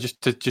 Sorry,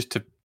 just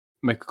to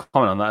make a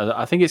comment on that.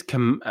 I think it's...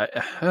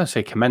 I don't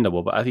say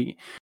commendable, but I think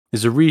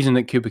there's a reason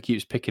that Cooper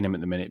keeps picking him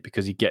at the minute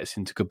because he gets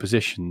into good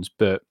positions,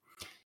 but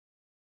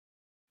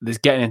there's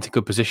getting into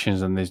good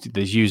positions and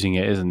there's using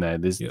it, isn't there?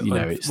 There's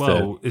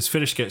his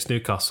finish against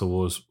Newcastle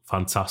was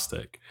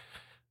fantastic.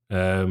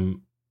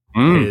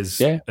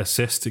 His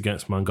assist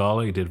against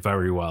Mangala, he did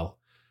very well.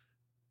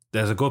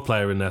 There's a good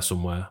player in there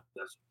somewhere.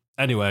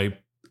 Anyway,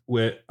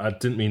 I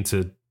didn't mean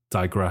to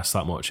digress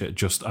that much. I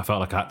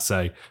felt like I had to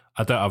say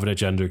I don't have an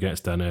agenda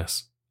against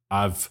Dennis.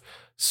 I've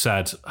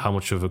said how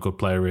much of a good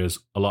player he is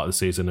a lot of the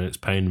season, and it's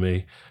pained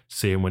me to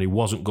see him when he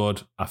wasn't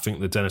good. I think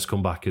the Dennis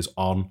comeback is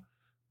on.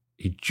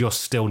 He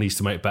just still needs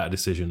to make better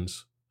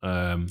decisions.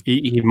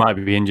 He might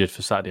be injured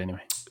for Saturday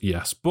anyway.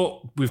 Yes,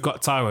 but we've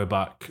got Taiwo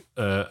back.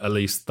 At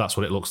least that's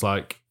what it looks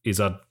like. He's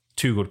had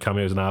 2 good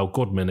cameos now,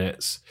 good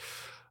minutes.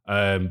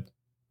 I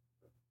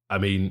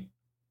mean,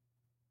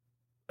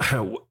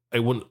 it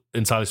wouldn't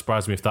entirely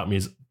surprise me if that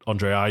means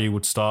Andre Ayew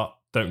would start.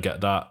 Don't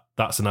get that.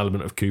 That's an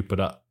element of Cooper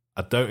that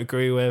I don't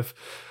agree with.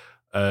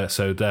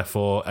 So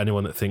therefore,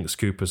 anyone that thinks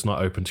Cooper's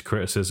not open to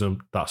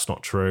criticism, that's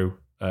not true.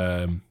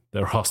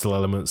 There are still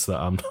elements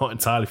that I'm not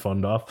entirely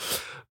fond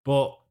of.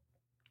 But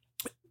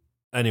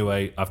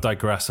anyway, I've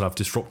digressed and I've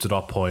disrupted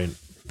our point.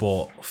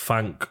 But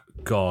thank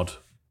God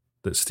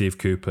that Steve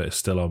Cooper is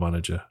still our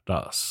manager.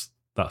 That's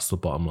the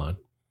bottom line.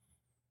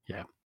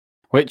 Yeah.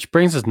 Which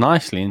brings us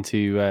nicely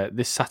into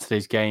this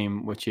Saturday's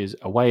game, which is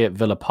away at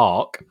Villa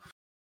Park.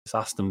 It's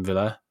Aston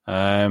Villa.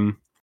 God,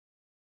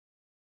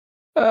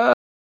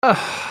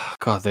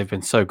 they've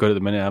been so good at the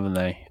minute, haven't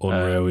they?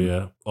 Unreal,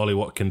 yeah. Ollie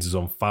Watkins is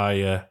on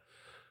fire.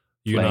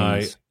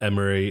 Unai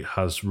Emery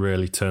has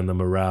really turned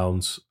them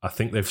around. I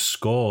think they've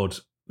scored.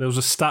 There was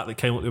a stat that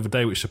came up the other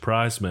day which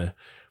surprised me. I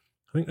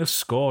think they've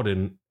scored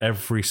in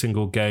every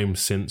single game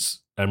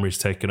since Emery's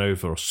taken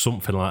over or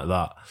something like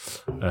that.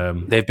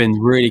 They've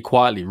been really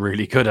quietly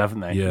really good,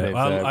 haven't they? Yeah,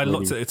 I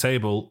looked at the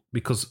table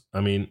because,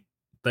 I mean,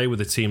 they were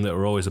the team that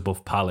were always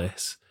above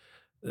Palace.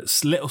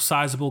 It's little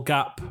sizable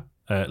gap.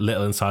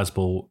 Little and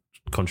sizable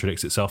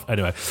contradicts itself.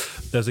 Anyway,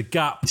 there's a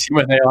gap. See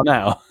where they are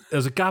now.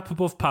 There's a gap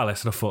above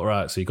Palace, and I thought,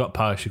 right, so you got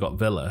Palace, you got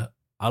Villa.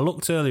 I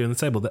looked earlier in the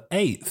table, they're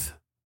 8th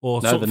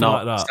or something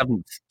like that.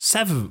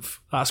 7th.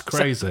 That's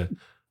crazy.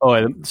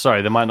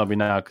 Sorry, they might not be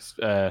now because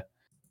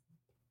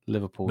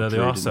Liverpool. No, they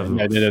are 7th.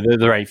 No,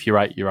 they're 8th. You're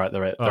right.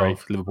 They're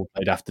 8th. Liverpool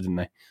played after, didn't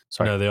they?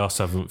 Sorry. No, they are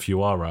 7th.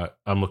 You are right.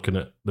 I'm looking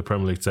at the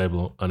Premier League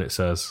table, and it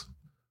says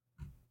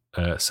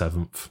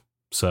 7th.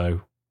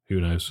 So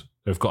who knows?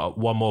 They've got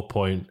 1 more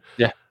point.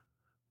 Yeah.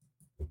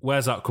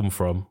 Where's that come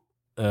from?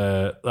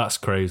 That's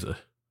crazy.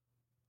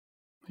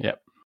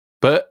 Yep.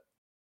 But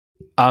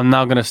I'm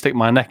now going to stick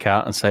my neck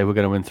out and say we're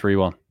going to win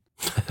 3-1.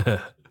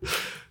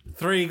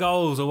 3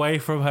 goals away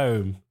from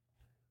home.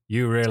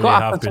 You really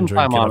have been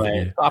drinking, haven't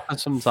you? It's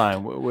happened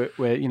sometime. We're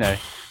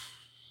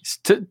it's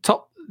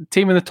top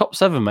team in the top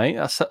 7, mate.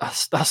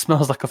 That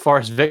smells like a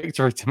Forest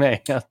victory to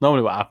me. That's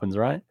normally what happens,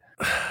 right?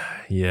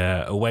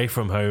 Yeah, away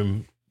from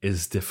home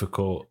is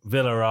difficult.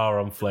 Villa are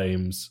on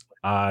flames.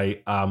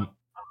 I am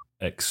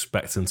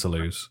expecting to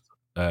lose.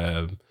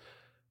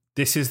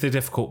 This is the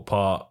difficult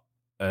part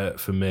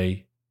for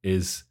me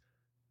is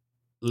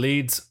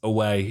Leeds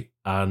away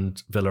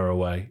and Villa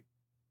away.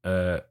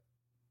 For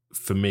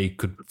me,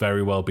 could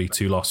very well be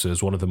 2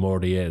 losses. One of them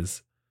already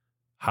is.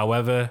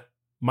 However,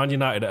 Man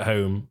United at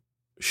home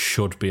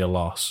should be a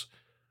loss.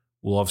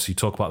 We'll obviously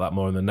talk about that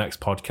more in the next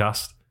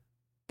podcast.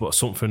 But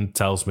something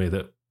tells me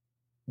that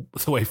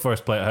the way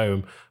Forest play at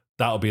home,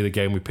 that'll be the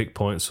game we pick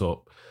points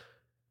up.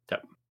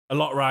 Yep. A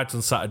lot rides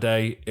on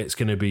Saturday. It's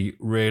going to be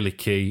really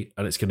key,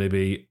 and it's going to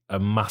be a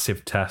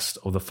massive test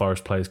of the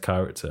Forest players'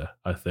 character,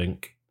 I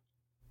think.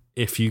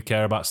 If you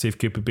care about Steve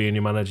Cooper being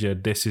your manager,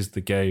 this is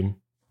the game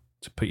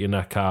to put your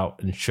neck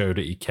out and show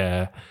that you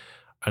care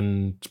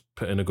and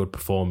put in a good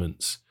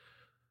performance.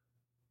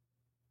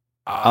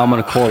 I'm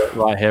going to call it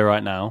right here,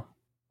 right now.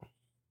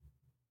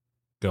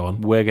 Go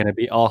on. We're going to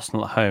beat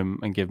Arsenal at home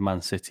and give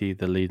Man City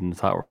the lead in the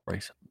title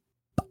race.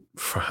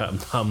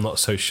 I'm not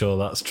so sure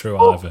that's true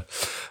either.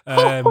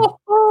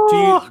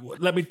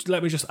 Let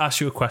me just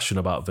ask you a question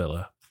about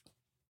Villa.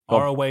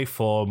 Our away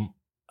form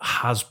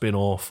has been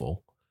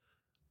awful.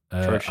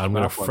 I'm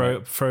going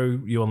to throw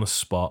you on the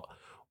spot.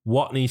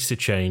 What needs to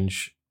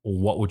change, or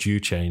what would you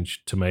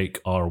change to make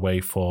our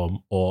away form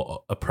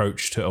or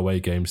approach to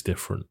away games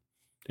different?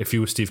 If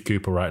you were Steve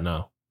Cooper right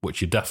now,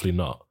 which you're definitely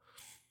not.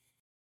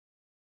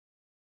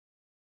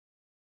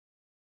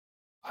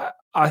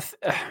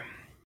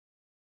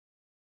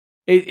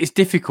 It's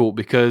difficult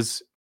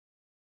because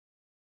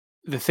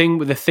because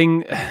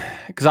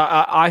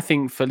I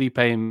think Felipe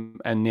and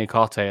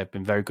Niakate have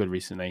been very good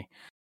recently,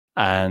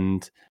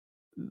 and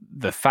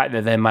the fact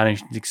that they're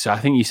managing to, I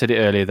think you said it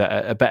earlier,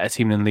 that a better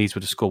team than Leeds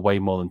would have scored way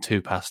more than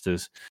 2 past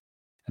us,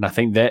 and I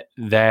think that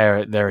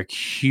they're a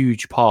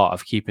huge part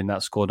of keeping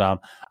that score down.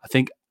 I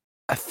think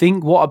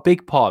what a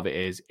big part of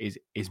it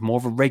is more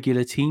of a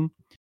regular team.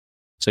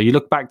 So you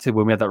look back to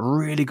when we had that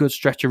really good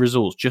stretch of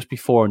results just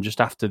before and just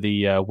after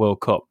the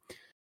World Cup,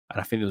 and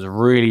I think it was a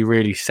really,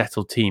 really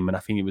settled team. And I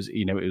think it was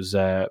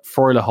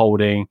Freuler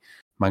holding,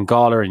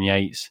 Mangala and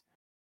Yates,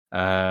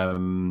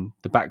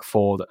 the back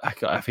four.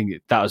 I think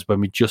that was when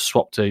we just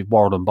swapped to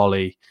Worrell and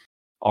Bolly,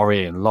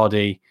 Ori and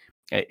Loddy.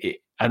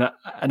 And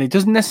it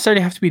doesn't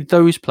necessarily have to be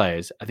those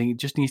players. I think it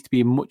just needs to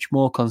be a much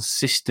more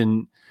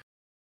consistent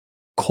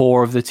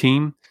core of the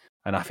team,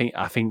 and I think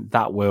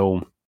that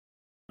will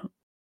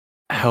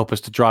help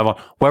us to drive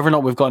on. Whether or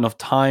not we've got enough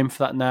time for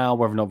that now,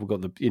 whether or not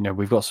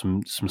we've got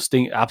some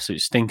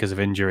absolute stinkers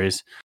of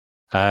injuries.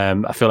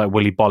 I feel like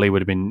Willy Bolly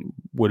would have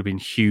been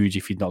huge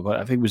if he'd not got.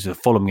 I think it was the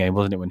Fulham game,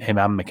 wasn't it, when him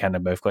and McKenna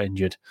both got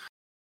injured.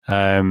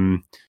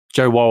 Joe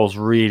Worrell's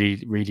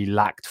really, really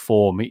lacked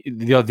form.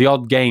 The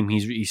odd game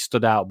he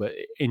stood out, but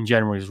in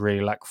general he's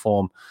really lacked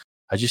form.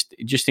 I just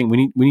think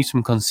we need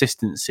some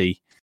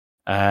consistency,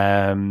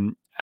 and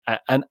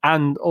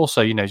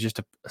also just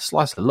a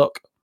slice of luck.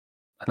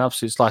 An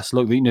absolute slice of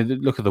luck.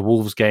 Look at the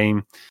Wolves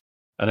game.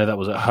 I know that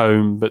was at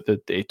home, but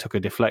it took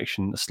a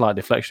slight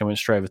deflection, went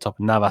straight over the top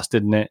of Navas,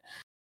 didn't it?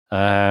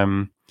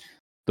 The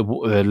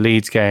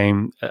Leeds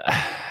game,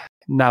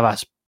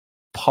 Navas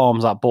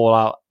palms that ball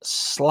out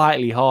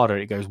slightly harder.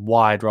 It goes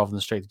wide rather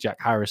than straight to Jack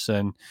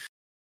Harrison.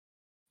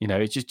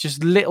 It's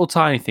just little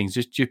tiny things.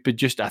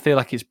 Just I feel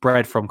like it's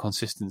bred from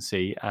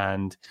consistency,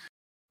 and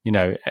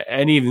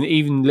and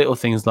even little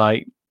things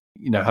like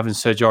having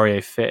Serge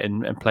Aurier fit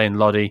and playing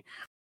Loddy.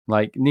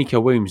 Like Nico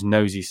Williams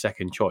knows he's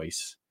second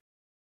choice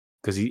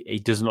because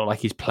he doesn't look like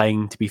he's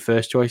playing to be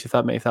first choice. If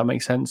that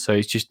makes sense. So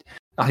it's just,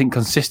 I think,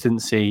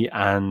 consistency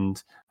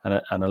and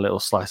a little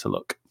slice of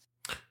luck.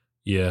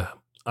 Yeah,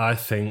 I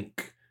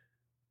think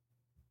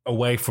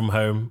away from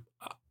home,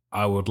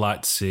 I would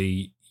like to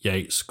see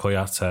Yates,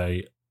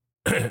 Koyate,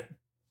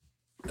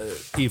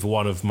 either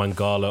one of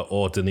Mangala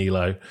or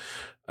Danilo.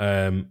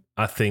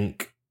 I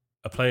think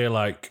a player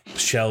like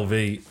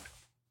Shelvey,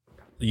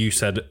 you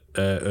said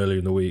earlier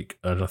in the week,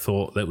 and I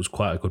thought that was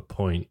quite a good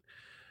point,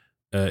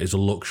 is a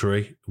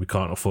luxury. We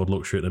can't afford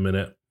luxury at the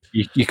minute.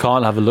 You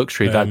can't have a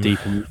luxury that deep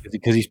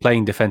because he's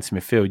playing defensive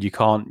midfield.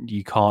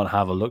 You can't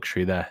have a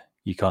luxury there.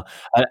 You can't.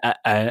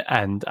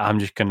 And I'm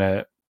just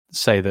gonna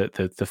say that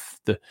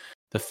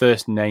the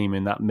first name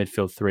in that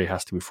midfield three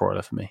has to be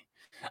Freuler for me.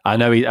 I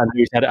know he's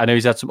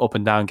had some up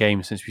and down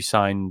games since we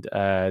signed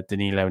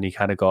Danilo, and he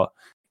kind of got.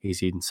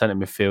 He's in centre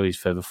midfield. He's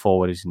further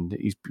forward.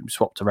 He's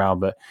swapped around,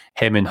 but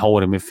him in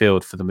holding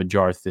midfield for the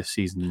majority of this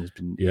season has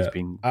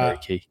been very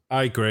key.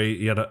 I agree.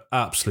 He had an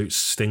absolute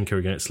stinker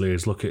against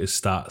Leeds. Look at his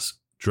stats,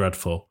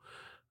 dreadful.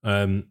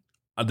 The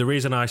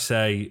reason I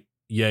say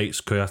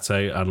Yates,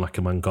 Koyate, and like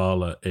a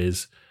Mangala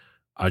is,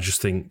 I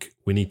just think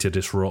we need to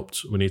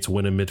disrupt. We need to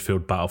win a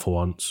midfield battle for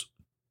once.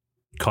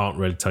 Can't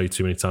really tell you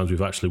too many times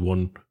we've actually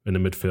won in the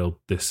midfield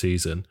this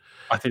season.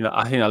 I think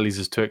that leaves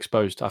us too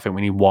exposed. I think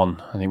we need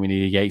one. I think we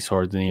need a Yates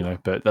or a Danilo,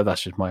 but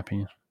that's just my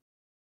opinion.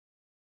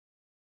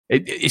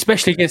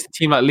 Especially against a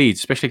team like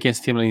Leeds, which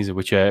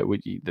they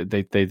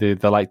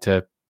like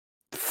to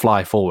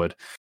fly forward.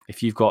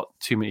 If you've got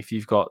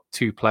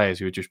two players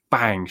who are just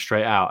bang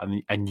straight out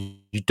and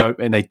they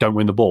don't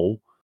win the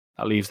ball,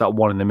 that leaves that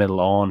one in the middle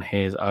on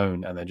his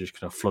own, and they're just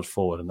going to flood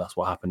forward, and that's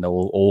what happened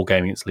all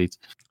game against Leeds.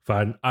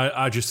 Fine.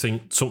 I just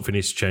think something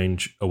needs to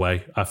change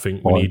away. I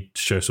think we need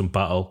to show some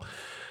battle.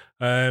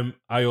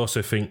 I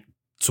also think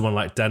someone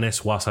like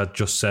Dennis, whilst I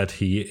just said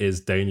he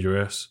is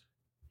dangerous,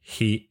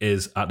 he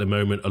is at the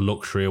moment a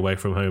luxury away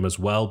from home as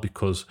well,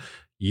 because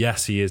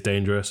Yes, he is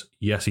dangerous.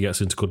 Yes, he gets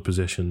into good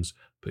positions,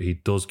 but he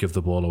does give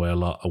the ball away a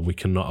lot, and we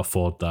cannot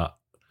afford that.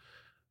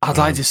 I'd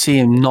like to see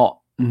him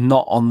not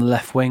on the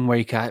left wing where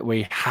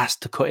he has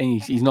to cut in.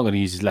 He's not going to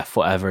use his left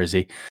foot ever, is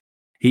he?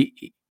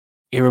 He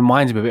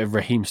reminds me a bit of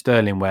Raheem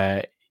Sterling,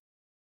 where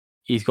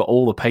he's got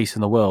all the pace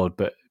in the world,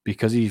 but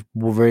because he's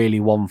really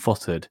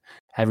one-footed,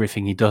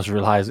 everything he does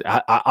relies.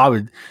 I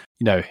would,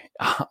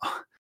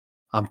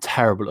 I'm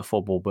terrible at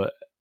football, but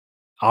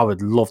I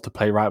would love to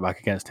play right back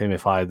against him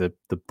if I had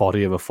the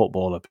body of a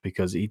footballer,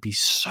 because he'd be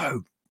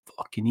so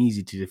fucking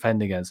easy to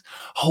defend against.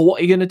 Oh, what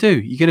are you going to do?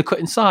 You're going to cut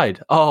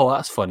inside? Oh,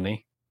 that's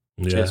funny.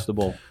 Chase the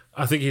ball.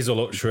 I think he's a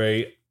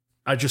luxury.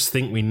 I just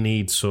think we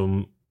need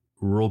some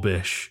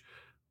rubbish,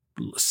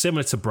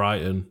 similar to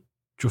Brighton,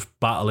 just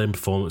battling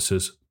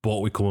performances,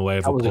 but we come away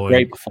with a point. That was a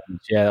great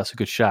performance. Yeah, that's a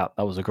good shout.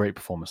 That was a great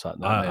performance.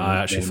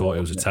 I actually thought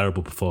it was a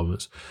terrible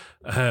performance.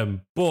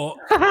 But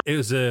it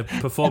was a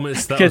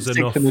performance that was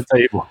enough.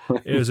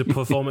 It was a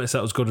performance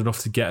that was good enough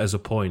to get us a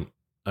point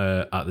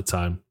at the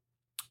time.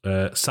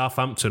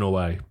 Southampton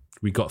away,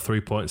 we got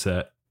 3 points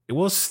there. It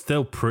was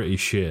still pretty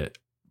shit,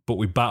 but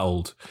we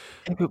battled.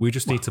 We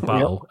just need to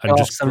battle and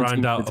just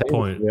grind out a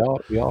point.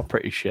 We are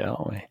pretty shit,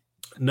 aren't we?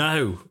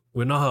 No,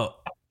 we're not.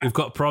 We've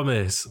got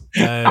promise.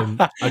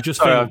 I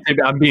just think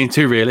I'm being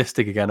too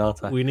realistic again,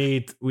 aren't I? We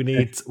need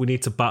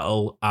to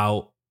battle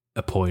out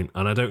a point,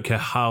 and I don't care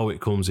how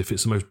it comes. If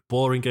it's the most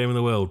boring game in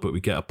the world, but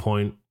we get a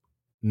point,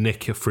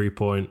 nick a 3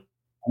 point.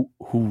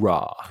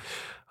 Hoorah!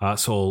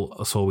 That's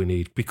all we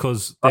need,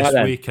 because this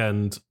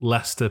weekend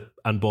Leicester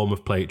and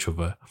Bournemouth play each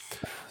other.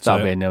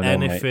 That'll be a nil-nil,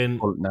 anything,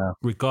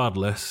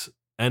 regardless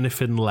of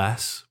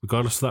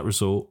that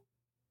result,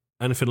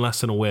 anything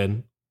less than a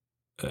win.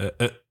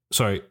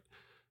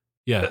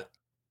 Yeah.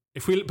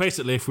 If we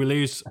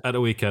lose at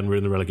the weekend, we're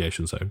in the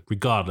relegation zone,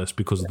 regardless,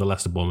 because of the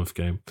Leicester Bournemouth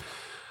game.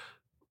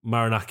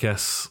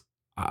 Marinakis,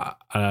 I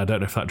don't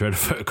know if that dread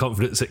of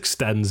confidence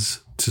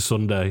extends to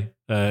Sunday,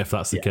 if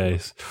that's the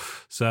case.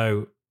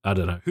 So I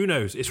don't know. Who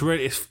knows?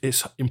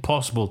 It's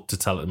impossible to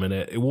tell at the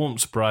minute. It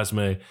won't surprise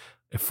me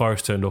if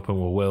Forest turned up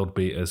and were world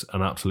beaters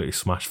and absolutely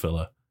smash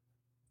filler.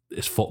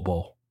 It's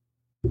football.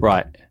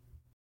 Right.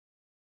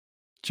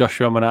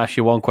 Joshua, I'm going to ask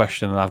you one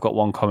question, and I've got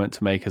one comment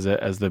to make as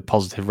the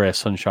positive ray of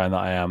sunshine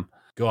that I am.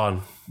 Go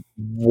on.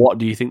 What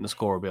do you think the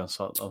score will be on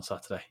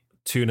Saturday?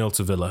 2-0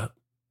 to Villa.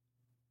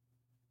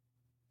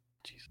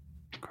 Jesus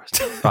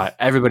Christ. Right,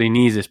 everybody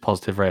needs this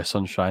positive ray of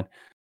sunshine.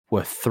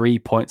 We're 3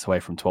 points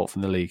away from 12th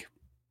in the league.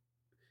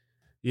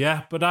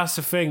 Yeah, but that's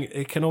the thing.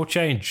 It can all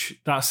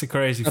change. That's the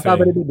crazy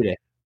thing.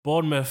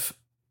 Bournemouth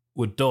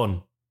were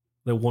done.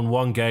 They won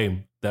one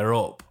game. They're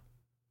up.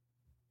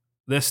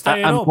 They're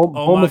staying up.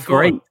 Bournemouth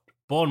were eighth.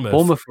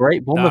 Bournemouth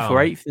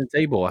were eighth in the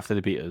table after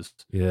the beaters.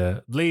 Yeah,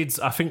 Leeds.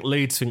 I think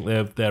Leeds think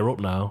they're up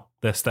now.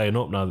 They're staying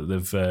up now that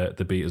they've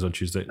the beaters on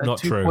Tuesday. They're Not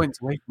 2 true.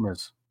 points away from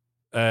us.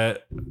 Am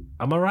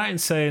I right in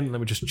saying? Let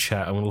me just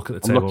check. I'm going to look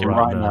at the table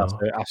right now. So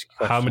ask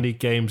how many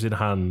games in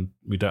hand?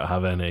 We don't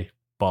have any.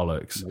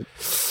 Bollocks. Nope.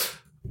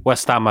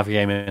 West Ham have a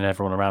game in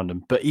everyone around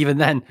them, but even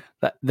then,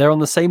 they're on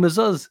the same as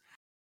us.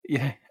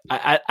 Yeah,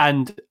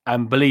 and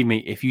believe me,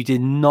 if you did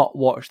not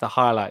watch the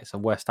highlights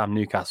of West Ham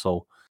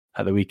Newcastle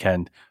at the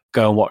weekend,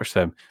 go and watch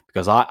them,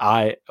 because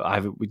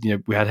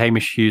we had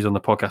Hamish Hughes on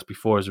the podcast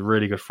before, as a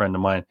really good friend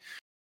of mine.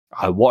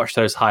 I watched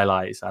those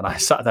highlights and I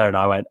sat there and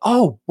I went,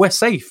 "Oh, we're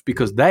safe,"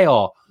 because they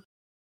are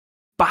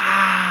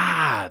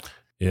bad.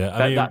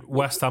 Yeah,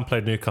 West Ham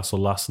played Newcastle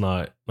last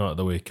night, not at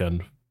the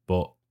weekend,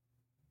 but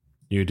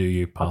you do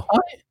you, pal.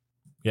 Right?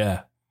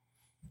 Yeah.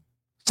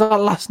 Was that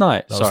last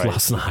night? That was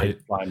last night.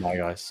 Fine, my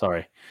guys.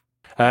 Sorry.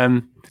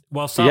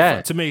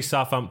 To me,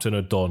 Southampton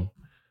are done.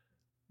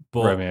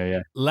 But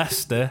Romeo,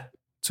 Leicester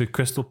to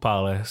Crystal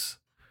Palace,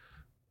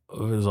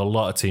 there's a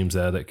lot of teams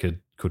there that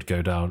could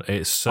go down.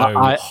 It's so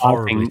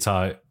horribly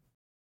tight.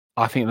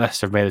 I think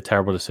Leicester have made a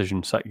terrible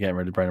decision getting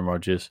rid of Brendan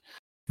Rodgers.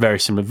 Very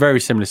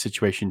similar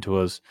situation to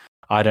us.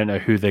 I don't know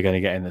who they're going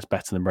to get in that's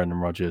better than Brendan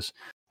Rodgers.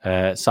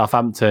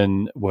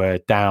 Southampton were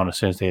down as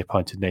soon as they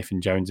appointed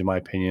Nathan Jones, in my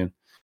opinion.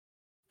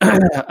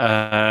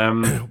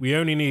 We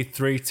only need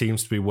 3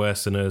 teams to be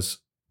worse than us,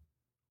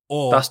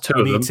 or that's 2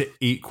 we of need them. to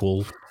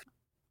equal,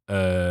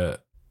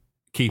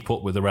 keep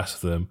up with the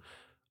rest of them.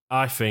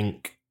 I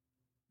think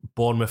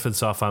Bournemouth and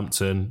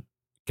Southampton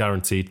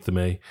guaranteed to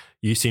me.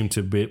 You seem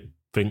to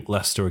think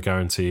Leicester are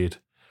guaranteed.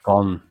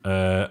 Gone.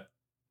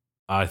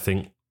 I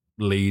think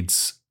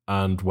Leeds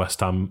and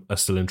West Ham are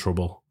still in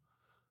trouble.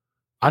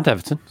 And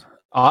Everton.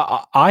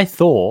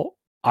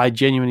 I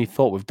genuinely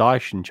thought with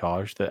Dyche in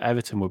charge that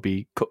Everton would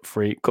be cut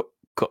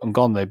and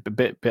gone. They're a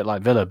bit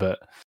like Villa, but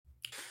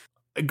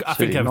I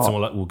think Everton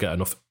will get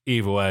enough.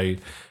 Either way,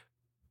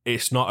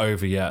 it's not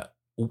over yet.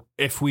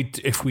 If we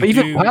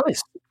even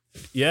Palace.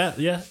 Yeah.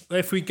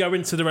 If we go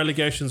into the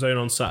relegation zone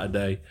on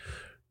Saturday,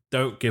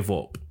 don't give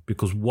up,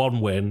 because one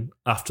win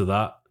after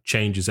that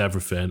changes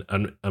everything.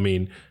 And I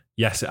mean,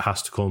 yes, it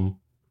has to come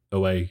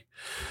away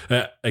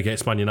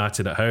against Man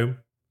United at home.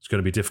 It's going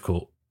to be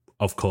difficult,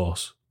 of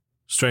course.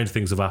 Strange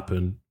things have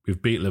happened.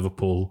 We've beat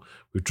Liverpool.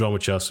 We've drawn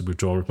with Chelsea. We've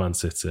drawn with Man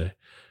City.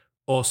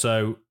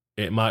 Also,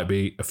 it might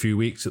be a few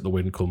weeks that the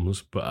win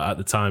comes, but at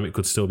the time, it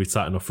could still be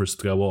tight enough for us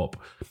to go up.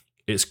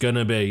 It's going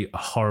to be a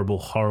horrible,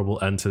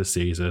 horrible end to the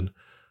season,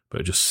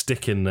 but just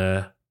stick in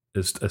there.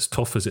 As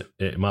tough as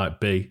it might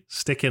be,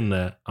 stick in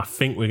there. I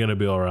think we're going to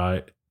be all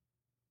right,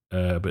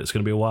 but it's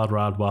going to be a wild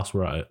ride whilst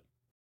we're at it.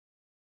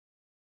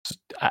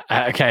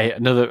 Okay,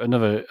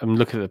 another. I'm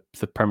looking at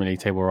the Premier League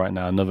table right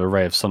now. Another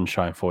ray of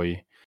sunshine for you.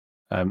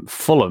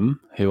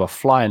 Fulham, who are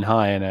flying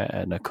high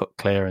and are cut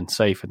clear and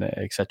safe, and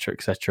etc.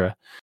 etc.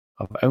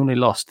 Have only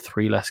lost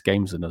 3 less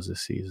games than us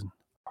this season.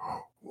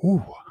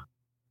 Ooh,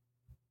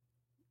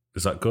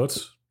 is that good?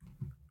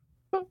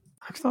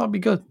 I think that'd be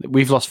good.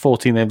 We've lost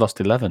 14, they've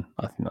lost 11.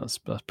 I think that's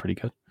pretty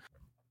good.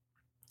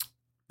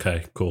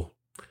 Okay, cool.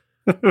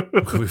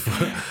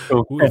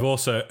 We've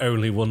also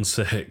only won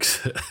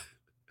 6.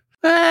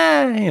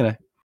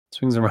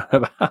 Swings and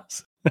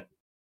roundabouts.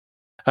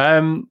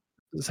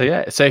 So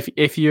yeah. So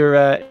if you're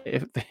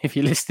if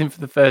you're listening for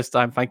the first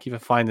time, thank you for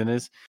finding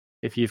us.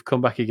 If you've come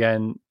back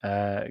again,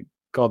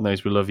 God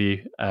knows we love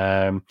you.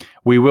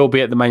 We will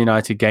be at the Man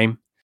United game.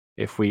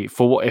 If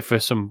for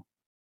some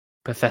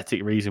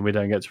pathetic reason we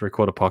don't get to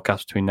record a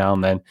podcast between now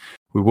and then,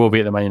 we will be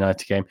at the Man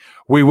United game.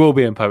 We will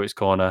be in Poets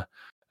Corner.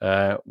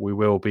 We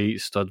will be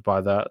stood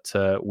by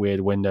that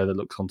weird window that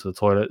looks onto the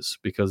toilets,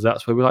 because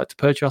that's where we like to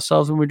perch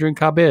ourselves when we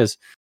drink our beers.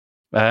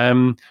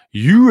 You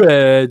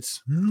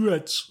Reds.